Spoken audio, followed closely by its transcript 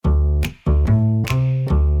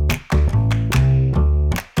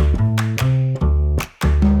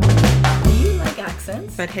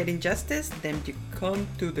Fathead Injustice, then you come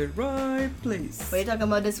to the right place. What are you talking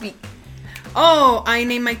about this week? Oh, I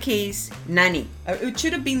named my case Nanny. It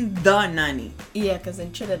should have been The Nanny. Yeah, because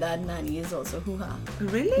in Trinidad, Nanny is also hoo-ha.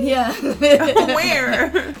 Really? Yeah.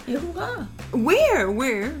 Where? Yeah, hoo-ha. Where?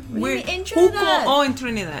 Really? In Who Trinidad. Oh, in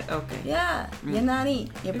Trinidad. Okay. Yeah, your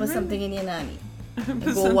nanny. You put Really? something in your nanny. You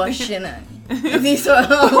Put go wash something- your nanny. These are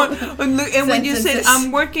all And when you said sentences.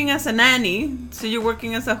 I'm working as a nanny, so you're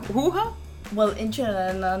working as a hoo-ha? Well, in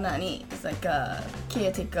Trinidad, nanny is like a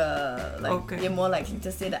caretaker. Like Okay. you're more likely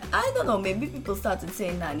to say that. I don't know. Maybe people started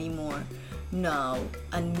saying nanny more now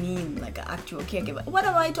and mean like an actual caregiver. What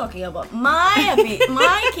am I talking about? My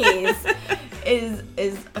case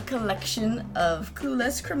is a collection of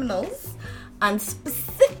clueless criminals, and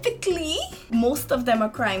specifically, most of them are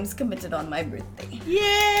crimes committed on my birthday.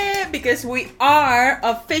 Yeah, because we are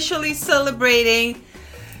officially celebrating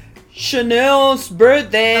Chanel's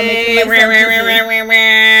birthday. I'm making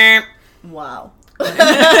myself Wow. I'm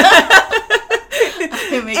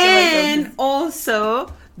making And myself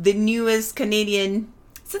also the newest Canadian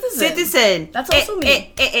citizen. That's also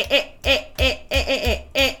me.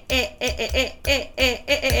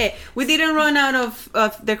 We didn't run out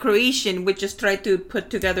of decoration. We just tried to put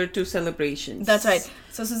together 2 celebrations. That's right.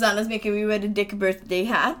 So Susanna's making me wear the Dick birthday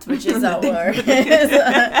hat, which is our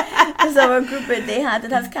is our group birthday hat.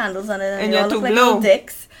 It has candles on it, and you they all have to look like blow. little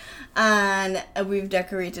dicks. And we've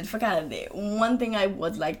decorated for Canada Day. One thing I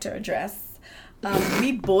would like to address.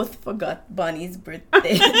 We both forgot Bonnie's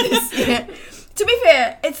birthday this year. To be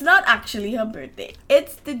fair, it's not actually her birthday.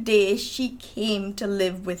 It's the day she came to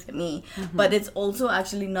live with me. But it's also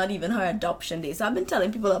actually not even her adoption day. So I've been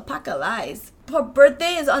telling people a pack of lies. Her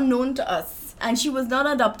birthday is unknown to us. And she was not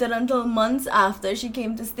adopted until months after she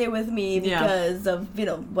came to stay with me because of,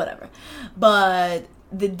 whatever. But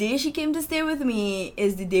the day she came to stay with me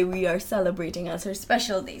is the day we are celebrating as her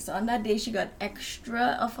special day. So on that day, she got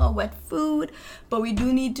extra of her wet food, but we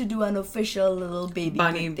do need to do an official little baby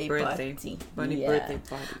Bunny birthday party. Bunny birthday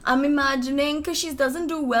party. I'm imagining, because she doesn't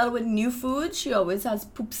do well with new food, she always has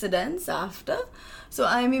poopsidents after. So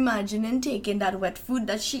I'm imagining taking that wet food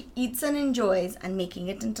that she eats and enjoys and making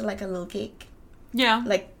it into like a little cake. Yeah.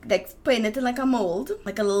 Like putting it in like a mold,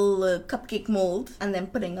 like a little cupcake mold, and then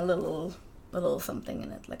putting a little something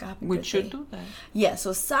in it, like a happy We birthday. should do that. Yeah,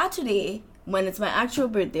 so Saturday, when it's my actual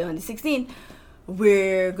birthday on the 16th,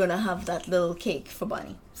 we're gonna have that little cake for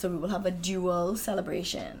Bonnie. So we will have a dual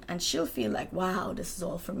celebration, and she'll feel like, wow, this is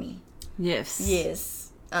all for me. Yes. Yes.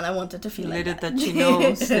 And I want her to feel like Little that. that she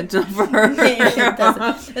knows. It's over her. It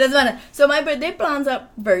doesn't matter. So my birthday plans are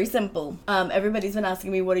very simple. Everybody's been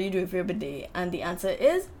asking me, what are you doing for your birthday? And the answer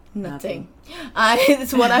is nothing.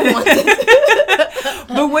 It's what I wanted.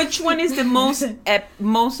 But which one is the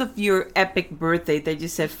most of your epic birthday that you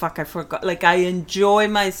said, fuck, I forgot? Like, I enjoy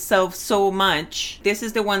myself so much. This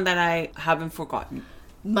is the one that I haven't forgotten.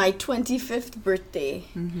 My 25th birthday.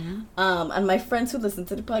 And my friends who listen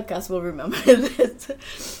to the podcast will remember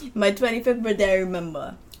this. My 25th birthday, I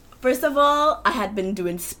remember. First of all, I had been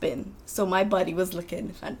doing spin. So my body was looking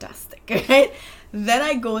fantastic, right? Then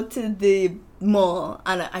I go to the mall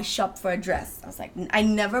and I shop for a dress. I was like, I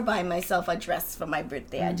never buy myself a dress for my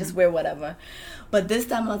birthday. I just wear whatever. But this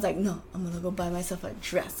time I was like, no, I'm going to go buy myself a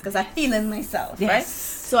dress because I feel in myself, right?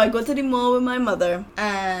 So I go to the mall with my mother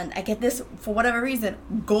and I get this, for whatever reason,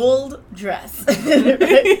 gold dress. We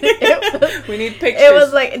need pictures. It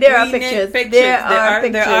was like, there are pictures. There are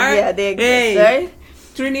pictures. Yeah, they exist, right?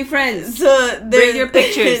 Trini friends. So bring your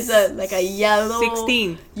pictures. Like a yellow,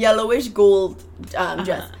 16. yellowish gold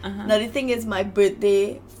dress. Now the thing is, my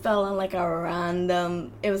birthday fell on like a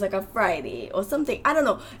random. It was like a Friday or something. I don't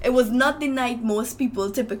know. It was not the night most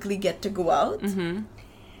people typically get to go out.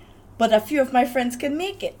 But a few of my friends can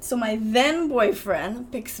make it. So my then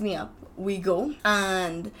boyfriend picks me up. We go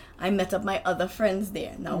and I met up my other friends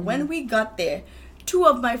there. Now when we got there, 2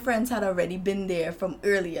 of my friends had already been there from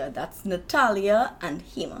earlier. That's Natalia and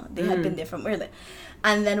Hema. They had been there from earlier.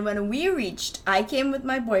 And then when we reached, I came with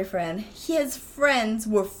my boyfriend. His friends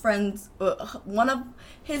were friends. One of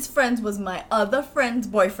his friends was my other friend's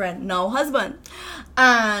boyfriend, now husband.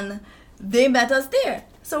 And they met us there.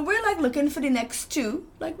 So we're like looking for the next 2.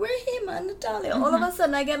 Like, where Hema and Natalia? All of a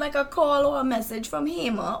sudden, I get like a call or a message from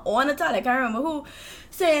Hema or Natalia, I can't remember who,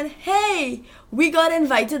 saying, hey, we got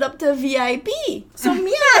invited up to VIP. So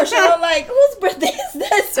me and Asha were like, whose birthday is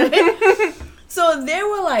this? Right? So they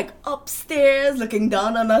were like upstairs looking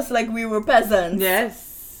down on us like we were peasants. Yes.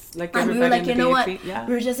 Like And we were like, you know what? Yeah.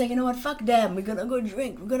 We were just like, you know what? Fuck them. We're gonna go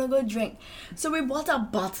drink. So we bought a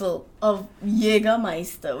bottle of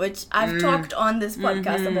Jägermeister, which I've talked on this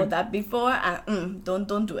podcast about that before. And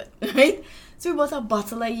don't do it, right? So we bought a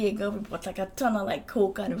bottle of Jaeger, we bought like a ton of like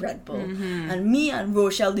Coke and Red Bull. And me and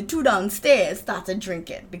Rochelle, the two downstairs, started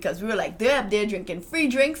drinking because we were like, they're up there drinking free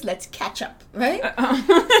drinks, let's catch up, right?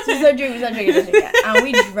 So we started drinking. And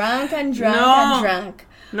we drank and drank.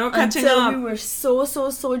 No catching until up. we were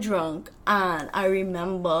so drunk. And I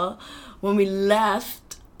remember when we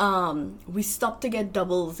left, we stopped to get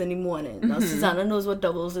doubles in the morning. Now Susanna knows what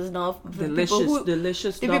doubles is now.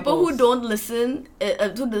 Delicious The doubles. people who don't listen,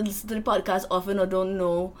 who don't listen to the podcast often or don't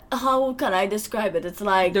know, how can I describe it? It's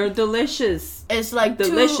like they're delicious. it's like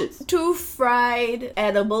delicious. two fried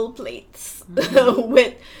edible plates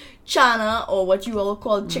with chana or what you all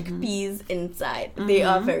call chickpeas inside. They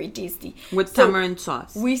are very tasty. With tamarind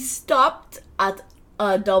sauce. We stopped at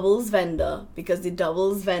a doubles vendor because the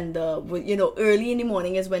doubles vendor, early in the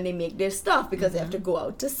morning is when they make their stuff because they have to go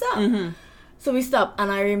out to sell. So we stopped,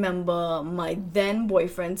 and I remember my then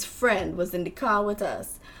boyfriend's friend was in the car with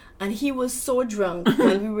us. And he was so drunk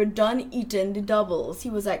when we were done eating the doubles.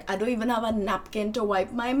 He was like, I don't even have a napkin to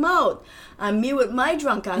wipe my mouth. And me with my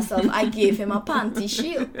drunk ass self, I gave him a panty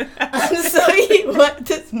shield. And so he wiped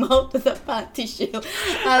his mouth with a panty shield.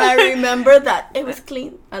 And I remember that. It was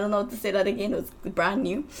clean. I don't know how to say that again. It was brand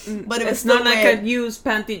new. But it was it's not like weird. a used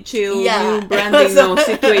panty chill, Yeah. new branding, no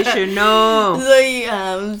situation, no.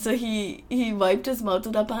 So he wiped his mouth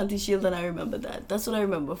with a panty shield, and I remember that. That's what I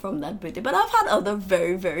remember from that birthday. But I've had other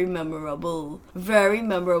very, very memorable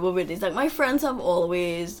birthdays. Like my friends have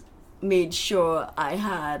always made sure I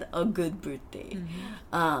had a good birthday.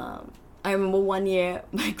 I remember one year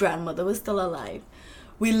my grandmother was still alive.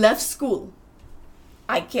 We left school.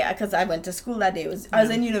 I can't, because I went to school that day. I was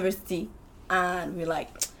in university, and we were like,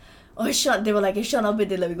 they were like, it's Shana's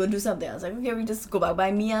birthday, let me go do something. I was like, okay, we just go back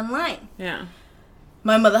by me online. Yeah.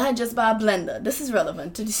 My mother had just bought a blender. This is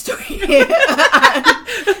relevant to the story.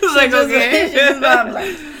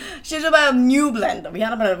 She just bought a new blender. We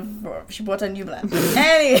had a blender before. She bought a new blender.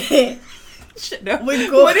 Anyway.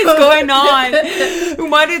 What is going on?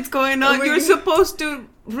 What is going on? You're supposed to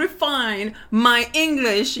refine my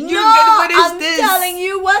English. I'm telling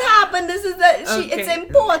you what happened. This is it's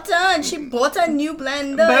important. She bought a new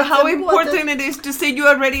blender. But how important it is to say you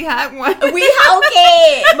already had one. But we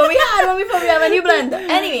had one before we have a new blender.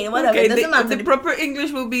 Anyway, whatever. Okay, it doesn't matter. The proper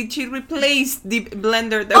English will be she replaced the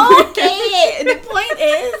blender Okay. The point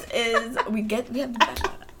is we have the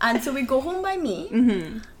blender. And so we go home by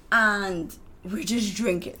me and we're just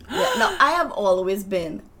drinking. Now I have always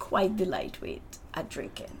been quite the lightweight at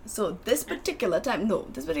drinking. So this particular time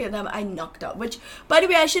I knocked out. Which, by the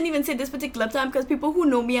way, I shouldn't even say this particular time because people who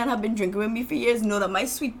know me and have been drinking with me for years know that my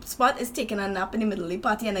sweet spot is taking a nap in the middle of the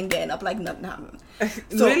party and then getting up like nothing happened.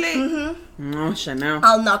 So, really? Oh, Chanel.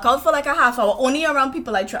 I'll knock out for like a half hour, only around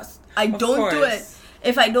people I trust. I don't do it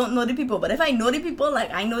if I don't know the people. But if I know the people,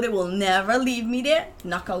 like I know they will never leave me there,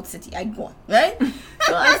 knockout city, I go on, right?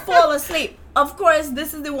 So I fall asleep. Of course,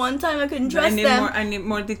 this is the one time I couldn't trust them. I need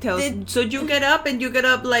more details. So you get up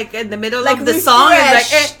like in the middle of the song and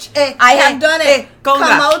like, I have done it. Come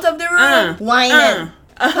out of the room, whining.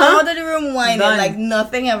 Come out of the room whining like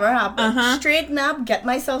nothing ever happened. Straight nap, get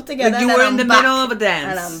myself together. Like you were in the middle of a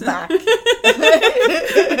dance. And I'm back.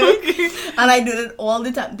 And I do it all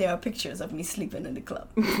the time. There are pictures of me sleeping in the club.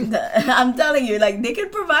 I'm telling you, like they can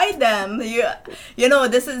provide them. You know,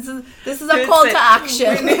 this is a call to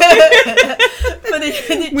action.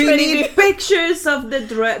 We need pictures of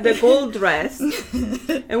the gold dress,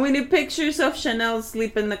 and we need pictures of Chanel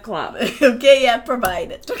sleep in the club. Okay, yeah,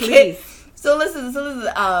 provide it. Okay. Please. So listen,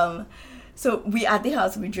 so we at the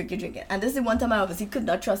house, we drinking, and this is the one time I obviously could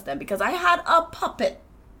not trust them because I had a puppet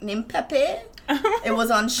named Pepe. It was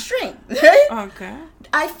on string, right? Okay.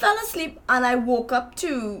 I fell asleep and I woke up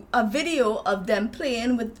to a video of them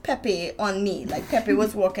playing with Pepe on me. Like Pepe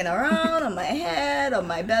was walking around on my head, on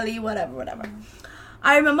my belly, whatever.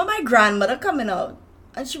 I remember my grandmother coming out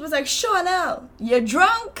and she was like, Chanel, you're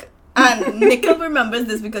drunk? And Nickel remembers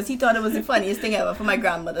this because he thought it was the funniest thing ever for my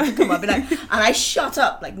grandmother to come up and I shut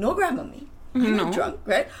up like, no, grandmommy. I'm not drunk,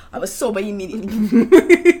 right? I was sober immediately.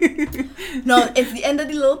 No, it's the end of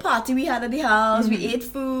the little party we had at the house. We ate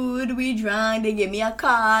food, we drank, they gave me a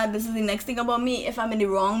card. This is the next thing about me. If I'm in the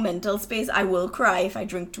wrong mental space, I will cry if I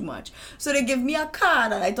drink too much. So they give me a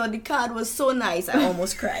card and I thought the card was so nice, I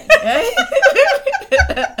almost cried. Right?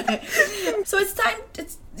 So it's time,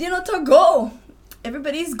 to go.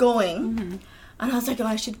 Everybody's going. And I was like,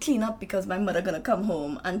 I should clean up because my mother gonna come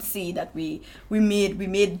home and see that we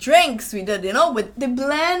made drinks. We did, with the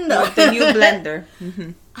blender. With the new blender.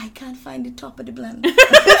 I can't find the top of the blender.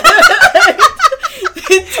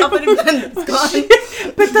 The top of the blender is gone.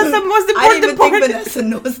 But that's the most important part. I didn't even think Vanessa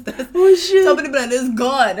knows that. Oh shit. Top of the blender is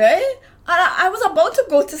gone, right? I was about to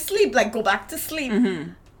go to sleep, like go back to sleep.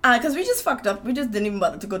 Because we just fucked up. We just didn't even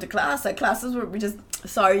bother to go to class. Like classes were, we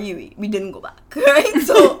sorry, Yui, we didn't go back, right?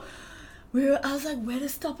 So I was like, where the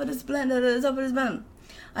top of this blender? The top of this blender.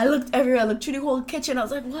 I looked everywhere. I looked through the whole kitchen. I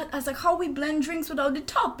was like, what? I was like, how we blend drinks without the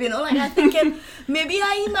top? You know, like I thinking, maybe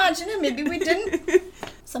I imagined it, maybe we didn't.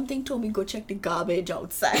 Something told me go check the garbage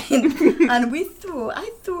outside, and I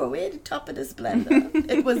threw away the top of this blender.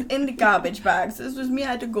 It was in the garbage bag, so this was me.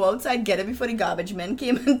 I had to go outside, get it before the garbage men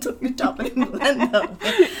came and took the top of the blender,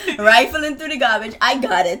 rifling through the garbage. I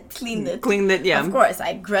got it, cleaned it, yeah. Of course,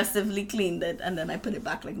 I aggressively cleaned it, and then I put it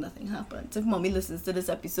back like nothing happened. So if mommy listens to this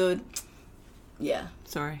episode, yeah,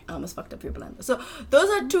 sorry, I almost fucked up your blender. So those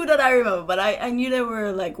are two that I remember, but I knew there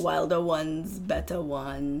were like wilder ones, better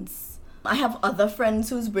ones. I have other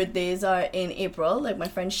friends whose birthdays are in April, like my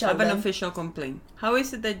friend Sheldon. I have an official complaint. How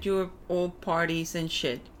is it that you're all parties and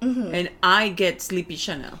shit, and I get Sleepy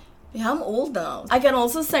Chanel? Yeah, I'm old now. I can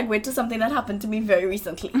also segue to something that happened to me very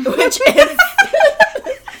recently, which is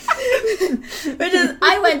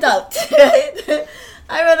I went out. Right?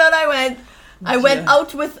 I went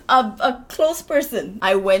out with a close person.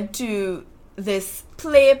 I went to this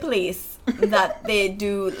place that they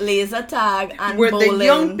do laser tag and where bowling. The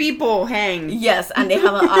young people hang. Yes, and they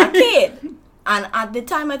have an arcade. And at the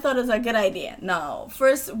time I thought it was a good idea. Now,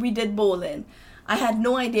 first we did bowling. I had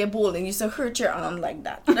no idea bowling used to hurt your arm like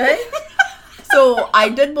that, right? So I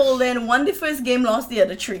did bowling, won the first game, lost the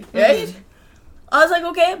other 3, right? I was like,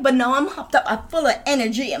 okay, but now I'm hopped up, I'm full of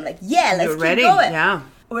energy. I'm like, yeah, let's keep going. Yeah.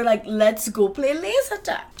 We're like, let's go play laser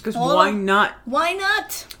tag. Because why not? Why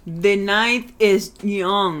not? The night is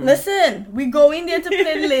young. Listen, we go in there to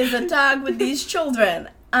play laser tag with these children.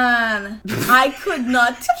 And I could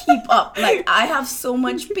not keep up. Like, I have so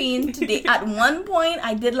much pain today. At one point,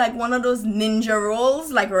 I did like one of those ninja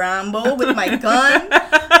rolls, like Rambo, with my gun.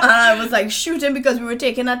 And I was like shooting because we were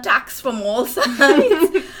taking attacks from all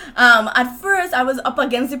sides. At first, I was up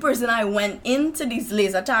against the person I went into this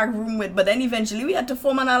laser tag room with. But then eventually, we had to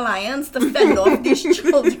form an alliance to fend off these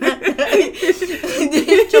children.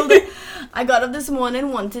 These children. I got up this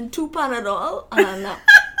morning wanting 2 Panadol. And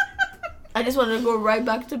I just wanted to go right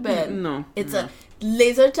back to bed. No. A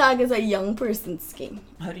laser tag is a young person's game.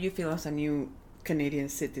 How do you feel as a new Canadian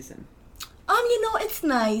citizen? It's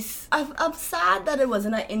nice. I'm sad that it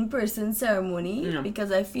wasn't an in-person ceremony because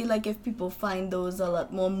I feel like if people find those a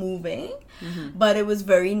lot more moving. But it was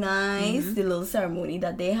very nice, the little ceremony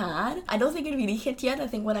that they had. I don't think it really hit yet. I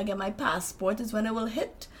think when I get my passport is when it will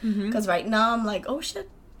hit. Because right now I'm like, oh shit,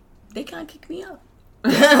 they can't kick me out.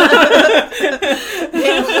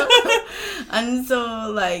 And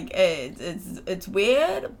so like it's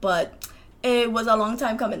weird, but it was a long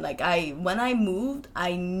time coming. Like when I moved,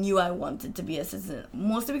 I knew I wanted to be a citizen,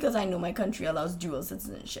 mostly because I know my country allows dual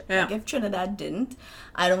citizenship. Like if Trinidad didn't,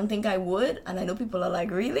 I don't think I would. And I know people are like,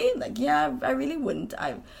 really? Like, yeah, I really wouldn't.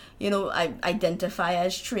 I identify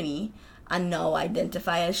as Trini and now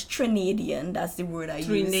identify as Trinadian. That's the word I use.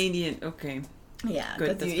 Trinadian, okay. Yeah,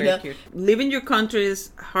 good. That's very cute. Living your country is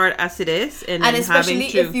hard as it is, and especially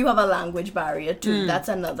if you have a language barrier too. That's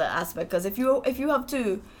another aspect. Because if you have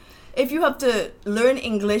to learn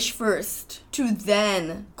English first to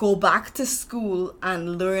then go back to school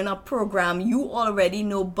and learn a program you already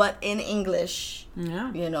know but in English.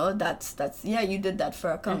 Yeah, you did that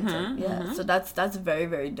for accounting. So that's very,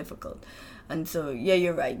 very difficult. And so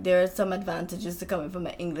you're right. There are some advantages to coming from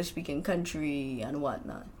an English speaking country and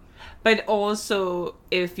whatnot. But also,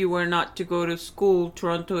 if you were not to go to school,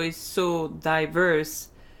 Toronto is so diverse.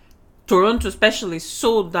 Toronto especially is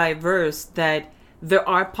so diverse that there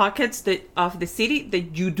are pockets of the city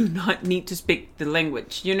that you do not need to speak the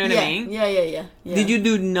language. You know what I mean? Yeah. That you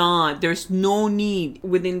do not. There's no need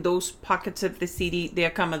within those pockets of the city. They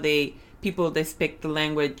accommodate people that speak the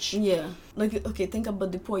language. Yeah. Like, okay, think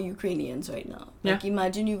about the poor Ukrainians right now. Like,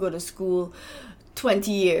 imagine you go to school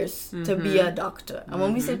 20 years to be a doctor. And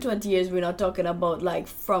when we say 20 years, we're not talking about like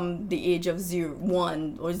from the age of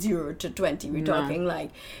 1 or 0 to 20. We're talking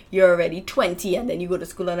like you're already 20 and then you go to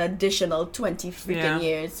school an additional 20 freaking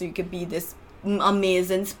years so you could be this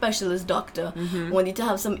amazing specialist doctor. Only to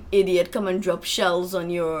have some idiot come and drop shells on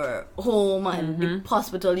your home and the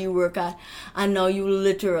hospital you work at, and now you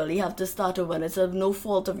literally have to start over, and it's of no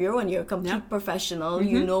fault of your own. You're a complete professional.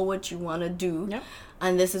 You know what you want to do,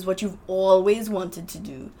 and this is what you've always wanted to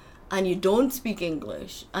do, and you don't speak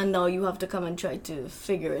English, and now you have to come and try to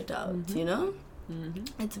figure it out.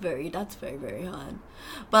 That's very, very hard.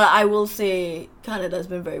 But I will say Canada's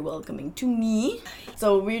been very welcoming to me.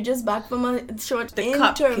 So we're just back from a short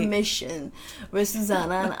intermission where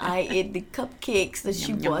Susanna and I ate the cupcakes that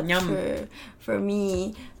she bought for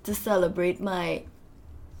me to celebrate my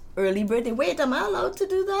early birthday. Wait, am I allowed to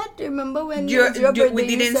do that? Do you remember when your birthday? We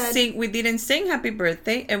didn't sing happy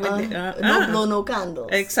birthday, and no blow no candles.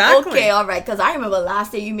 Exactly. Okay, all right. Because I remember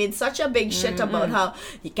last year you made such a big shit about how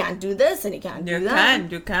you can't do this and you can't do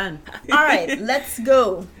that. You can. All right, let's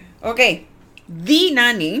go. Okay, the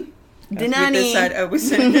nanny. The nanny. Do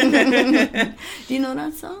you know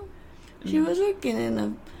that song? She was working in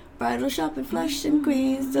a bridal shop in Flushing,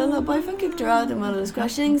 Queens, till her boyfriend kicked her out in one of those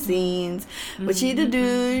crushing scenes. What she to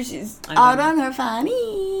do? She's out on her fanny.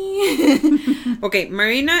 Okay,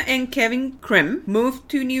 Marina and Kevin Krim moved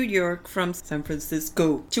to New York from San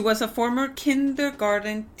Francisco. She was a former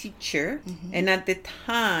kindergarten teacher, and at the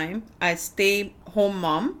time, a stay-home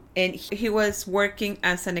mom, and he was working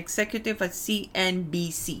as an executive at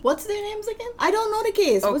CNBC. What's their names again? I don't know the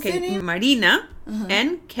case. What's their name? Marina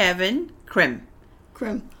and Kevin Krim.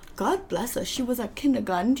 Krim. God bless her. She was a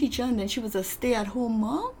kindergarten teacher and then she was a stay-at-home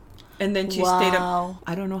mom. And then she stayed up.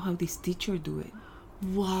 I don't know how this teacher do it.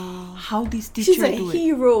 Wow. How this teacher do it. She's a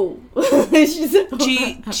hero.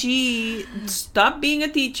 She stopped being a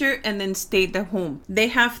teacher and then stayed at home. They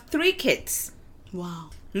have 3 kids.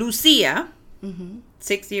 Wow. Lucia,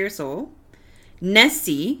 6 years old.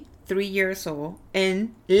 Nessie, 3 years old.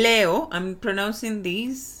 And Leo, I'm pronouncing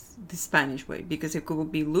these the Spanish way because it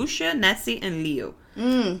could be Lucia, Nessie, and Leo.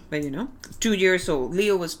 But 2 years old.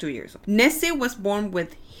 Leo was 2 years old. Nessie was born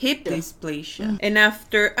with hip dysplasia. And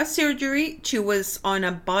after a surgery, she was on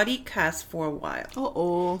a body cast for a while.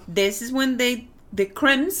 Uh-oh. This is when the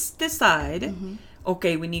Krims decide,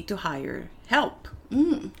 okay, we need to hire help.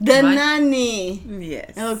 The nanny.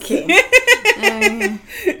 Yes. Okay.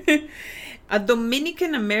 A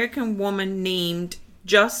Dominican American woman named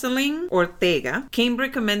Jocelyn Ortega came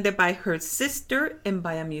recommended by her sister and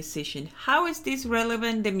by a musician. How is this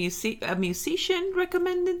relevant? A musician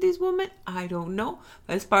recommended this woman? I don't know.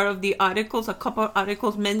 As part of the articles, a couple of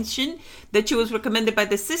articles mentioned that she was recommended by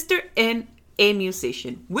the sister and a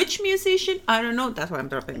musician. Which musician? I don't know. That's why I'm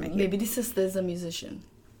dropping my head. Maybe the sister is a musician.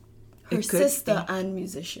 Her sister and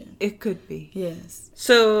musician. It could be. Yes.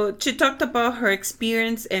 So she talked about her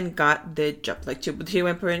experience and got the job. Like she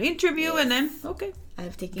went for an interview and then, okay.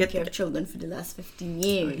 I've taken care of children for the last 15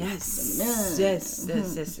 years. Yes.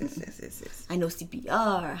 I know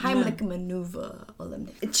CPR, Heimlich maneuver, all of them.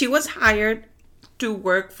 She was hired to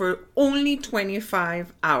work for only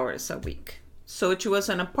 25 hours a week. So she was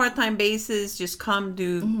on a part-time basis, just come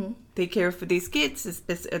do take care of these kids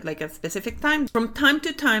like a specific time. From time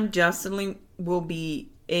to time, Jocelyn will be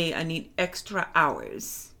I need extra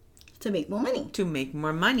hours. To make more money. To make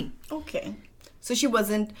more money. Okay. So she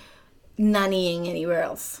wasn't nannying anywhere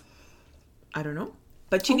else. I don't know.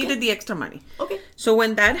 But she needed the extra money. Okay. So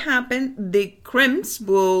when that happened, the Krims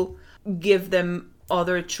will give them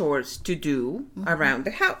other chores to do around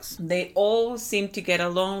the house. They all seem to get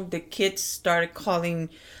along. The kids started calling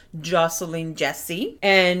Jocelyn Jessie,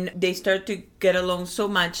 and they started to get along so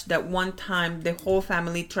much that one time the whole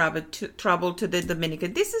family traveled to the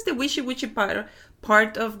Dominican. This is the wishy-washy part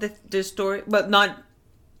of the story, but not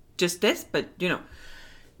just this, but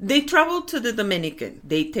they traveled to the Dominican.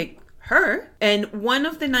 They take her, and one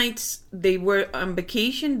of the nights they were on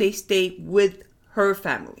vacation, they stayed with her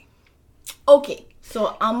family. Okay,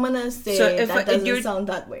 so I'm gonna say that doesn't sound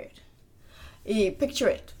that weird. Picture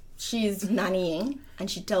it. She's nannying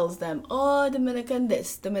and she tells them, oh, Dominican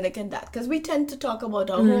this, Dominican that. Because we tend to talk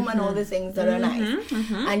about our home and all the things that are nice.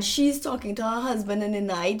 And she's talking to her husband in the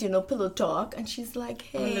night, pillow talk. And she's like,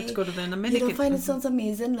 hey, let's go to the Dominican. You don't find it sounds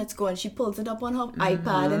amazing? Let's go. And she pulls it up on her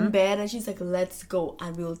iPad in bed. And she's like, let's go.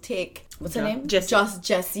 And we'll take, what's her name?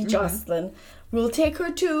 Jessie Jocelyn. We'll take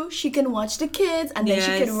her too. She can watch the kids, and then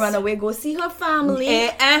she can run away, go see her family.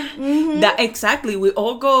 That exactly. We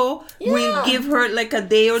all go. Yeah. We give her like a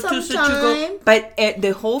day or two so to go. But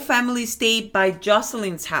the whole family stayed by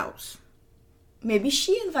Jocelyn's house. Maybe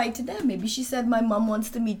she invited them. Maybe she said, "My mom wants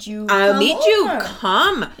to meet you. I'll meet you.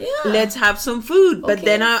 Come. Yeah. Let's have some food." But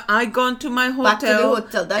then I gone to my hotel. Back to the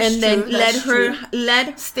hotel. That's and true. then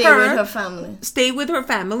let stay with her family. Stay with her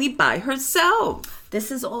family by herself. This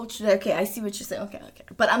is all true. Okay, I see what you're saying. Okay.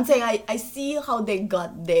 But I'm saying I see how they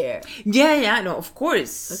got there. Yeah, no, of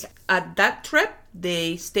course. Okay. At that trip,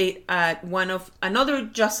 they stayed at another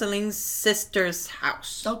Jocelyn's sister's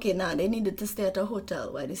house. Okay, now they needed to stay at a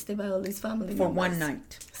hotel. Why they stay by all these family for members? one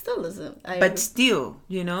night. Still isn't. But still,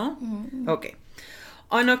 Okay.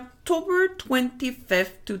 On October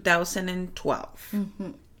 25th, 2012,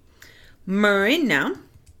 Marina,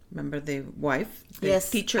 remember the wife? The Yes,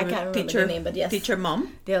 teacher, I can't remember the name, but yes. Teacher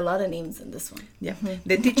mom. There are a lot of names in this one. Yeah.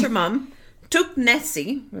 The teacher mom took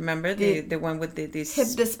Nessie, remember the one with this Hip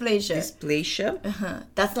dysplasia. dysplasia,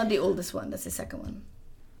 That's not the oldest one. That's the second one.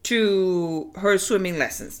 to her swimming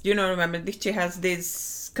lessons. You know, remember she has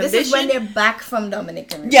this condition. This is when they're back from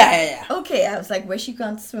Dominican. Yeah. Okay, I was like, where she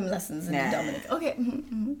can't swim lessons in the Dominican. Okay.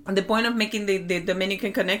 And the point of making the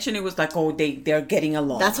Dominican connection, it was like, oh, they're getting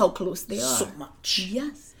along. That's how close they are. So much.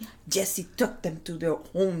 Yes. Jesse took them to their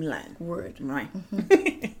homeland. Word. Right.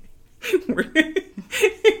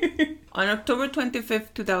 On October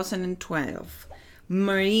 25th, 2012,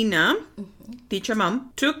 Marina, teacher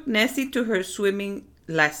mom, took Nessie to her swimming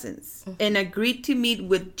lessons and agreed to meet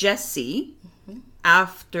with Jesse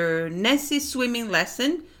after Nessie's swimming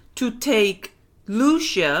lesson to take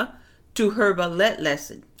Lucia to her ballet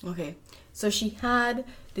lesson. Okay. So she had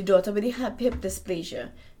the daughter with the hip dysplasia.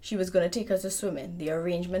 She was going to take her to swimming. The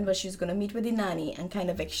arrangement was she was going to meet with the nanny and kind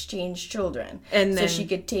of exchange children. And so then she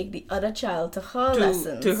could take the other child to her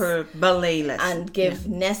lessons. To her ballet lesson. And give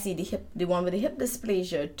Nessie, the one with the hip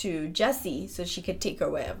dysplasia, to Jessie so she could take her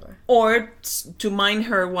wherever. Or to mind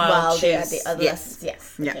her while they're at she's... the other lessons.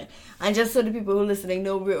 Yes. Yeah. Okay. And just so the people who are listening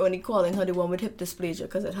know, we're only calling her the one with hip dysplasia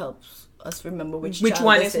because it helps us remember which child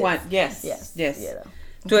one this is what. Yes. Yes. You know.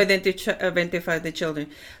 To identify the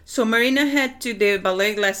children. So Marina had to the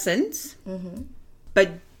ballet lessons,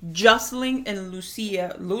 but Jocelyn and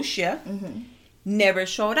Lucia never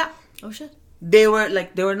showed up. Oh shit. They were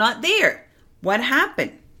not there. What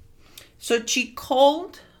happened? So she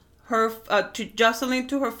called her to Jocelyn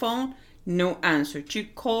to her phone, no answer. She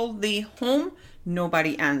called the home,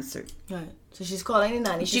 nobody answered. Right. So she's calling the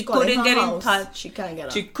nanny. She couldn't get in touch. She can't get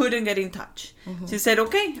up. She couldn't get in touch. She said,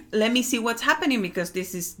 okay, let me see what's happening because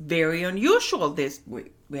this is very unusual.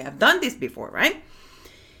 We have done this before, right?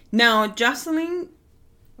 Now, Jocelyn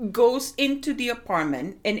goes into the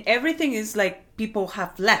apartment and everything is like people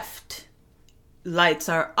have left. Lights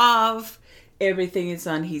are off. Everything is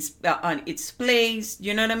on its place.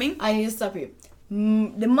 You know what I mean? I need to stop you.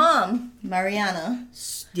 The mom, Mariana,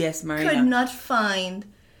 Yes, Marina. could not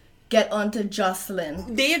get onto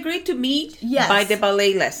Jocelyn. They agreed to meet Yes. by the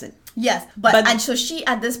ballet lesson. Yes, but and so she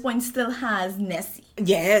at this point still has Nessie.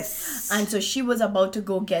 Yes. And so she was about to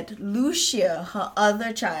go get Lucia, her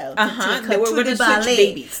other child, to take her They were to gonna the switch ballet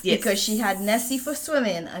babies. Yes. because she had Nessie for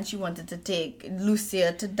swimming and she wanted to take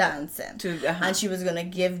Lucia to dancing. And she was gonna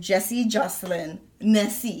give Jocelyn,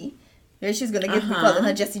 Nessie. Yeah, she's gonna give calling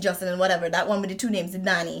her Jessie Jocelyn, whatever. That one with the two names, the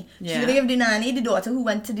nanny. Yeah. She's gonna give the nanny the daughter who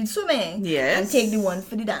went to the swimming. Yes. And take the one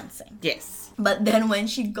for the dancing. Yes. But then when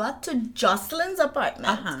she got to Jocelyn's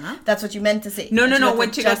apartment, that's what you meant to say. No.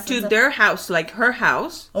 When she got to their house, like her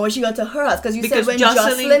house. Or when she got to her house, because you said when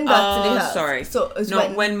Jocelyn got to the house. Sorry. So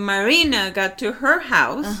when Marina got to her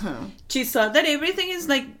house, she saw that everything is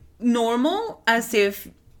like normal, as if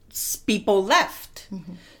people left.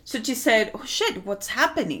 So she said, "Oh shit, what's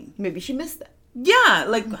happening?" Maybe she missed it. Yeah,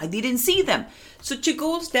 like I didn't see them. So she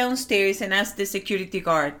goes downstairs and asks the security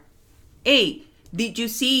guard, "Hey, did you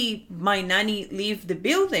see my nanny leave the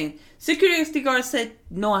building?" Security guard said,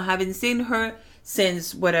 "No, I haven't seen her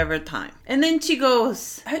since whatever time." And then she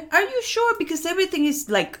goes, are you sure? Because everything is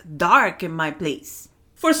like dark in my place.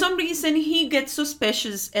 For some reason, he gets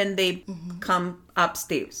suspicious and they come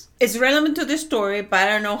upstairs. It's relevant to the story, but I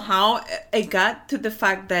don't know how it got to the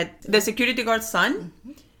fact that the security guard's son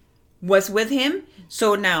was with him.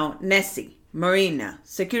 So now Nessie, Marina,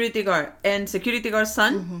 security guard, and security guard's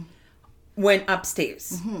son went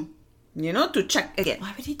upstairs, to check again.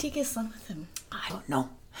 Why would he take his son with him? I don't know.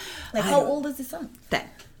 How old is his son? 10.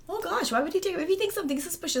 Oh gosh, why would he take if he thinks something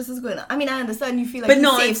suspicious is going on? I mean, I understand you feel like But he's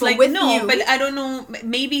no, safe, it's but like, with no, you. but I don't know.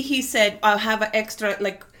 Maybe he said, I'll have an extra,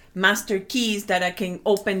 like, master keys that I can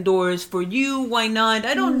open doors for you. Why not?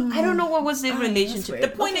 I don't know what was the relationship. The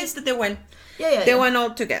point is that they went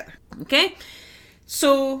all together. Okay?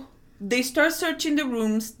 So they start searching the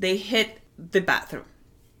rooms. They hit the bathroom.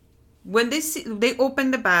 When they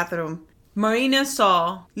opened the bathroom, Marina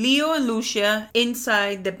saw Leo and Lucia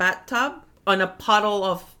inside the bathtub on a puddle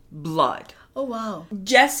of blood. Oh, wow.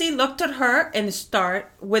 Jessie looked at her and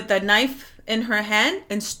start with a knife in her hand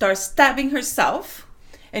and start stabbing herself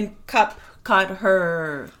and cut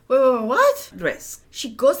her Wait, what? wrist. She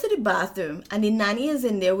goes to the bathroom and the nanny is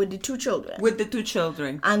in there with the two children. With the two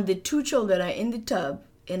children. And the two children are in the tub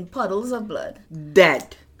in puddles of blood.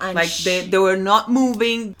 Dead. And like they were not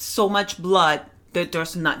moving, so much blood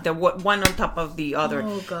There's not. There were one on top of the other.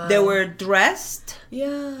 Oh, God. They were dressed.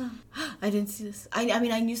 Yeah. I didn't see this. I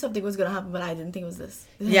mean, I knew something was going to happen, but I didn't think it was this.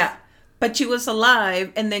 Yeah. But she was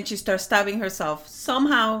alive, and then she started stabbing herself.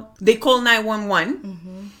 Somehow, they called 911.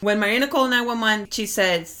 Mm-hmm. When Marina called 911, she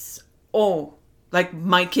says, oh, like,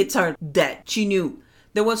 my kids are dead. She knew.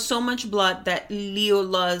 There was so much blood that Leo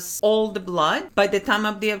lost all the blood. By the time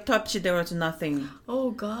of the autopsy, there was nothing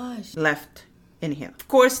Oh, gosh. left in him. Of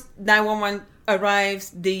course, 911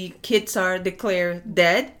 arrives. The kids are declared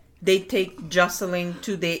dead. They take Jocelyn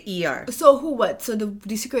to the ER. So what? So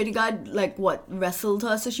the security guard, like, what, wrestled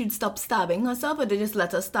her so she'd stop stabbing herself, or they just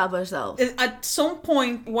let her stab herself? At some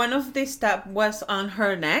point, one of the stab was on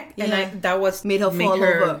her neck, Yeah. and that was Made her fall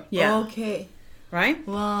over. Yeah. Okay. Right?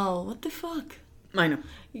 Wow. What the fuck? I know.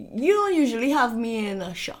 You don't usually have me in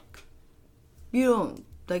a shock. You don't.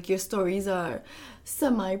 Like, your stories are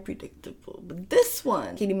semi-predictable. But this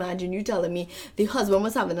one, can you imagine you telling me the husband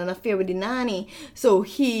was having an affair with the nanny, so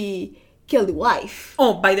he killed the wife?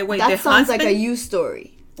 Oh, by the way, That the sounds husband, like a you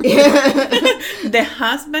story. the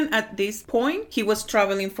husband at this point, he was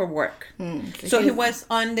traveling for work. So he was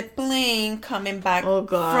on the plane coming back Oh,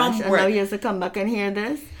 gosh. from And work. now he has to come back and hear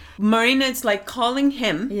this? Marina is like calling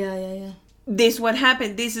him. Yeah. This what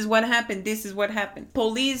happened. This is what happened. This is what happened.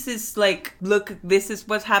 Police is like, look, this is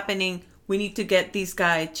what's happening. We need to get these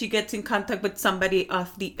guys. She gets in contact with somebody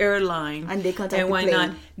off the airline. And they contacted And why the plane.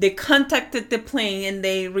 not? They contacted the plane and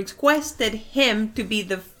they requested him to be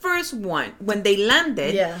the first one. When they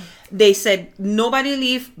landed, Yeah. they said, nobody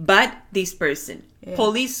leave but this person. Yeah.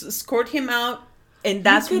 Police escort him out. And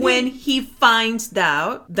that's couldn't- when he finds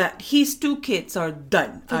out that his two kids are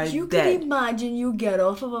done, are But you dead. could imagine you get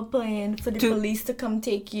off of a plane for the To- police to come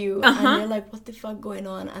take you, Uh-huh. and you're like, what the fuck going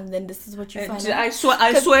on? And then this is what you find out. I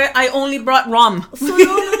swear, I only brought rum. So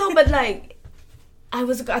no, but like,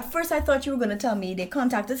 at first I thought you were gonna tell me they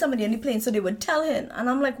contacted somebody on the plane so they would tell him, and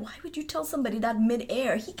I'm like, why would you tell somebody that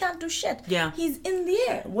mid-air? He can't do shit. Yeah. He's in the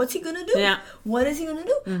air. What's he gonna do? Yeah. What is he gonna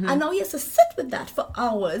do? And now he has to sit with that for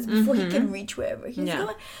hours before he can reach wherever he's Yeah.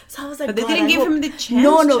 going. So I was like, But they God, didn't I give hope- him the chance.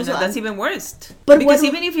 No, to know. so That's I'm- even worse. But Because what-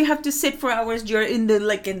 even if you have to sit for hours, you're in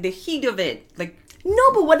the heat of it. Like, No,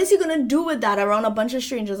 but what is he gonna do with that around a bunch of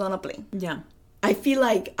strangers on a plane? yeah. I feel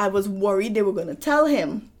like I was worried they were gonna tell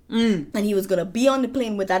him. And he was going to be on the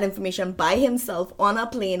plane with that information by himself on a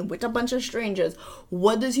plane with a bunch of strangers.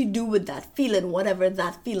 What does he do with that feeling, whatever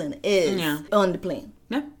that feeling is, Yeah. on the plane?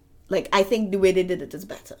 Yeah. Like, I think the way they did it is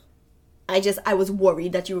better. I was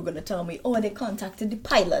worried that you were going to tell me, oh, they contacted the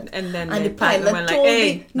pilot. And then the the pilot went like, told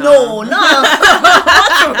hey, me, no. no.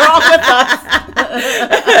 What's wrong with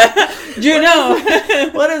us? You know.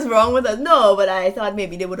 What is wrong with us? No, but I thought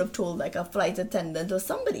maybe they would have told like a flight attendant or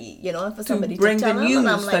somebody, for somebody bring to the tell him. news, And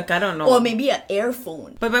I'm like, I don't know. Or maybe an air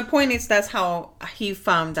phone. But my point is that's how he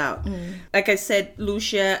found out. Like I said,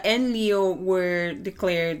 Lucia and Leo were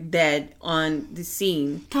declared dead on the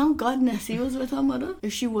scene. Thank God Nessie was with her mother.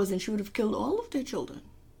 If she wasn't, she would have killed all of their children.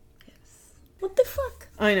 Yes. What the fuck?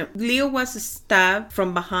 I know. Leo was stabbed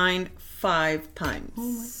from behind 5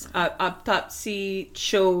 times. Autopsy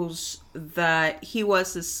shows that he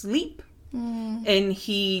was asleep and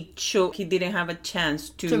he didn't have a chance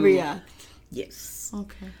to react. Yes.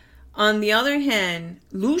 Okay. On the other hand,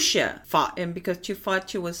 Lucia fought him because she thought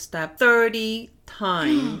she was stabbed 30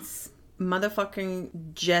 times.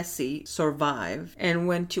 Motherfucking Jessie survived, and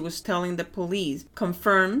when she was telling the police,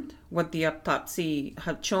 confirmed what the autopsy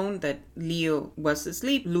had shown, that Leo was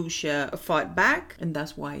asleep. Lucia fought back, and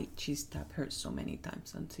that's why she stabbed her so many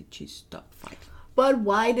times until she stopped fighting. But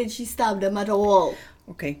why did she stab them at all?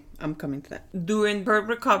 Okay, I'm coming to that. During her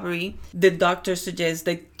recovery, the doctor suggests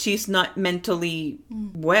that she's not mentally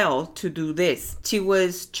well to do this. She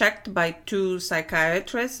was checked by 2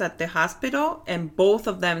 psychiatrists at the hospital, and both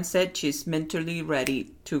of them said she's mentally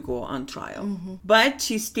ready to go on trial. But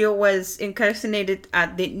she still was incarcerated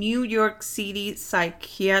at the New York City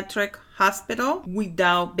Psychiatric Hospital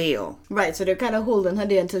without bail. Right, so they're kind of holding her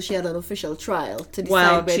there until she had an official trial to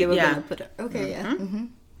decide where they were going to put her. Okay, yeah. Mm-hmm.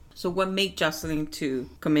 So what made Jocelyn to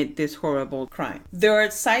commit this horrible crime? There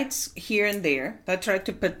are sites here and there that try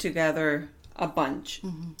to put together a bunch.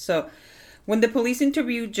 So when the police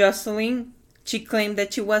interviewed Jocelyn, she claimed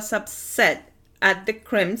that she was upset at the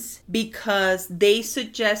Crims because they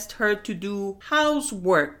suggest her to do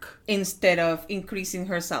housework instead of increasing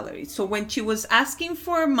her salary. So when she was asking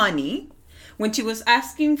for money, when she was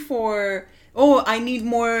asking for, oh, I need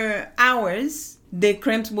more hours, the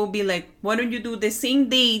Crims will be like, why don't you do the same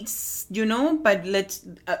dates, but let's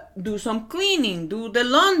do some cleaning, do the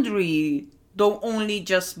laundry. Don't only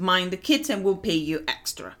just mind the kids and we'll pay you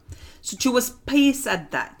extra. So she was pissed at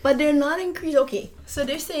that. But they're not increased. Okay, so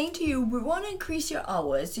they're saying to you, we want to increase your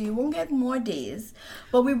hours, so you won't get more days,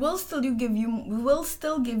 but we will still give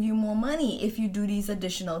you more money if you do these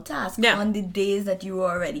additional tasks on the days that you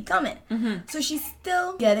are already coming. So she's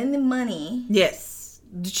still getting the money. Yes,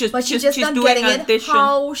 but she's just not getting it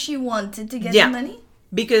how she wanted to get the money.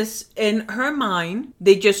 Because in her mind,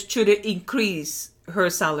 they just should increase her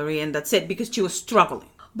salary and that's it, because she was struggling.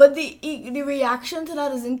 But the reaction to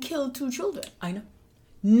that isn't kill 2 children. I know.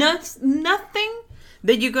 Nothing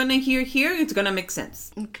that you're going to hear here, it's going to make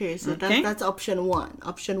sense. Okay, so that's option 1.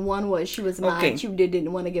 Option 1 was she was mad. They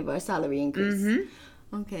didn't want to give her a salary increase.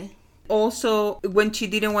 Okay. Also, when she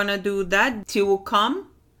didn't want to do that, she will come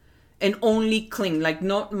and only clean, like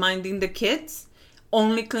not minding the kids.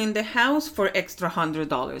 Only clean the house for extra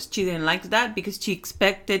 $100. She didn't like that because she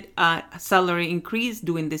expected a salary increase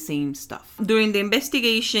doing the same stuff. During the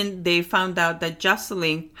investigation, they found out that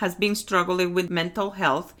Jocelyn has been struggling with mental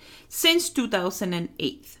health since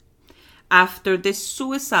 2008 after the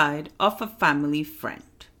suicide of a family friend.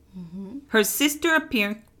 Her sister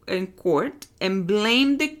appeared in court and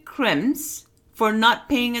blamed the Crims for not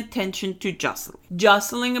paying attention to Jocelyn.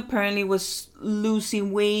 Jocelyn apparently was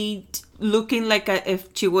losing weight, looking like if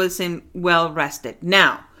she wasn't well rested.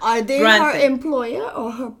 Now, are they her employer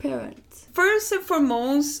or her parents? First and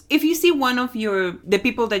foremost, if you see one of the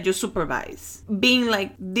people that you supervise being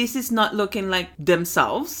like, this is not looking like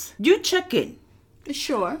themselves, you check in.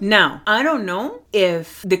 Sure. Now, I don't know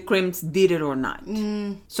if the Crims did it or not.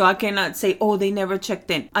 So I cannot say, they never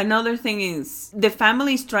checked in. Another thing is, the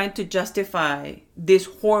family is trying to justify this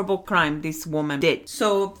horrible crime this woman did.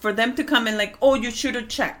 So for them to come and like, you should have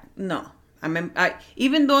checked. No.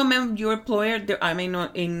 Even though I'm your employer, I'm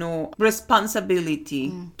in no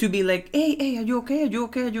responsibility to be like, hey, are you okay? Are you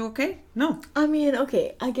okay? Are you okay? No. I mean,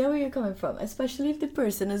 okay, I get where you're coming from, especially if the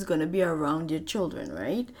person is going to be around your children,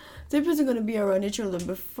 right? So the person is going to be around your children,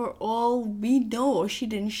 but for all we know, she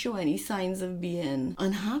didn't show any signs of being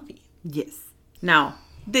unhappy. Yes. Now,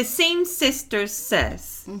 the same sister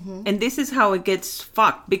says, and this is how it gets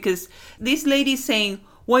fucked, because this lady is saying,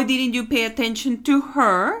 why didn't you pay attention to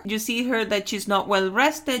her? You see her that she's not well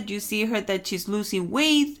rested. You see her that she's losing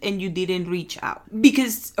weight and you didn't reach out.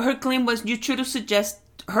 Because her claim was you should have suggested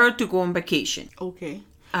her to go on vacation. Okay.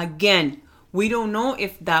 Again, we don't know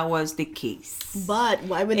if that was the case. But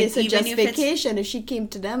why would they suggest vacation if she came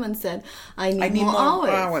to them and said, I need more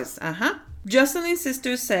hours? Jocelyn's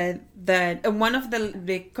sister said that in one of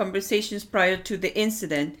the conversations prior to the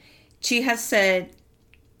incident, she has said,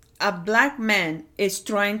 a black man is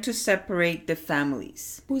trying to separate the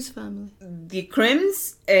families. Whose family? The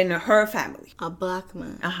Crims and her family. A black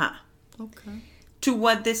man. Okay. To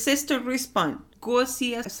what the sister responded, go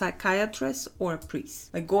see a psychiatrist or a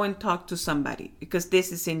priest. Like, go and talk to somebody because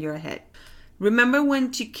this is in your head. Remember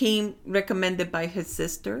when she came recommended by her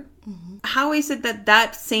sister? How is it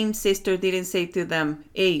that same sister didn't say to them,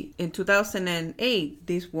 hey, in 2008,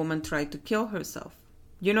 this woman tried to kill herself?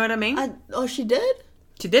 You know what I mean? She did?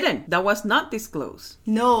 She didn't. That was not disclosed.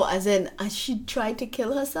 No, as in she tried to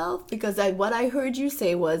kill herself? Because what I heard you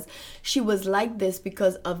say was she was like this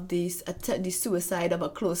because of the suicide of a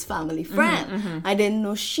close family friend. I didn't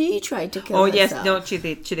know she tried to kill herself. Yes, no, she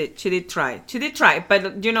did. She did try.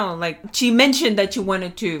 But, she mentioned that she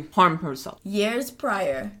wanted to harm herself. Years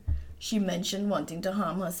prior, she mentioned wanting to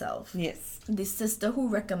harm herself. Yes. The sister who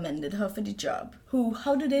recommended her for the job.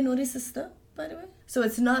 How do they know the sister, by the way? So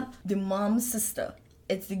it's not the mom's sister.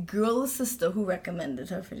 It's the girl's sister who recommended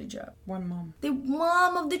her for the job. What mom? The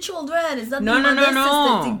mom of the children. It's not no. sister.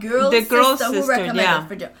 It's the girl's sister who recommended her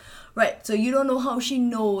for the job. Right. So you don't know how she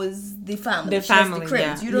knows the family. The family, the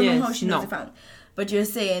Crims. You don't know how she knows the family. But you're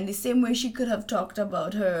saying the same way she could have talked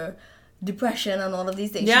about her depression and all of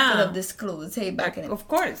these things, she could have disclosed, hey, back in it. Of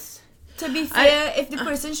course. To be fair, if the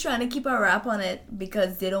person's trying to keep a wrap on it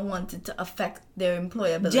because they don't want it to affect their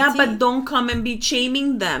employability. Yeah, but don't come and be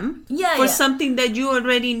shaming them for something that you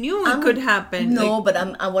already knew could happen. No, but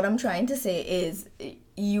what I'm trying to say is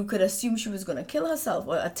you could assume she was going to kill herself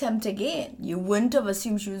or attempt again. You wouldn't have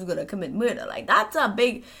assumed she was going to commit murder. Like, that's a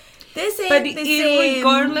big... But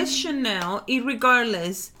irregardless, Chanel,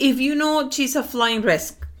 if you know she's a flying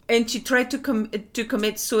risk and she tried to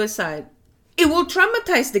commit suicide, it will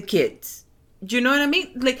traumatize the kids. Do you know what I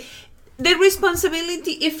mean? Like, the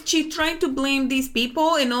responsibility, if she tried to blame these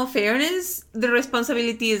people, in all fairness, the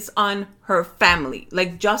responsibility is on her family.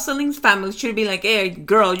 Like, Jocelyn's family should be like, hey,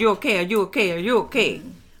 girl, you okay? Are you okay? Are you okay?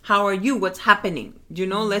 How are you? What's happening?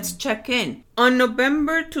 Let's check in. On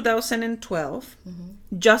November 2012,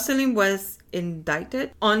 Jocelyn was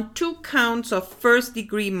indicted on 2 counts of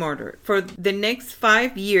first-degree murder. For the next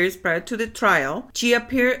 5 years prior to the trial, she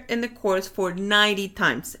appeared in the courts for 90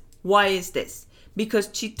 times. Why is this? Because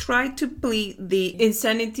she tried to plead the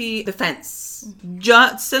insanity defense.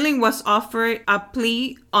 Jocelyn was offered a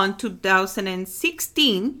plea on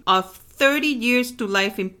 2016 of 30 years to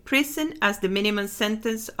life in prison as the minimum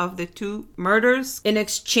sentence of the 2 murders in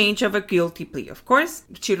exchange of a guilty plea. Of course,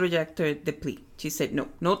 she rejected the plea. She said,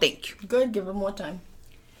 no, thank you. Good, give her more time.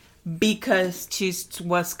 Because she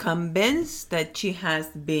was convinced that she has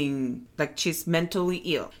been, she's mentally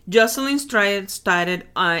ill. Jocelyn's trial started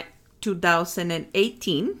on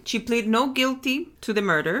 2018. She pleaded no guilty to the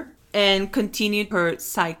murder and continued her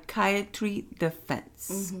psychiatry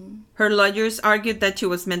defense. Her lawyers argued that she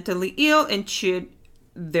was mentally ill and should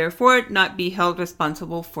therefore not be held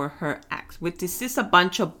responsible for her acts, which is a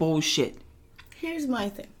bunch of bullshit. Here's my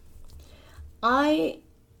thing. I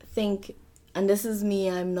think, and this is me,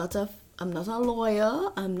 I'm not a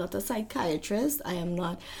lawyer, I'm not a psychiatrist, I am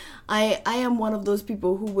one of those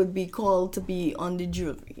people who would be called to be on the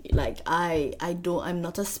jury. I'm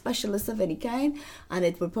not a specialist of any kind, and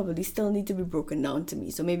it would probably still need to be broken down to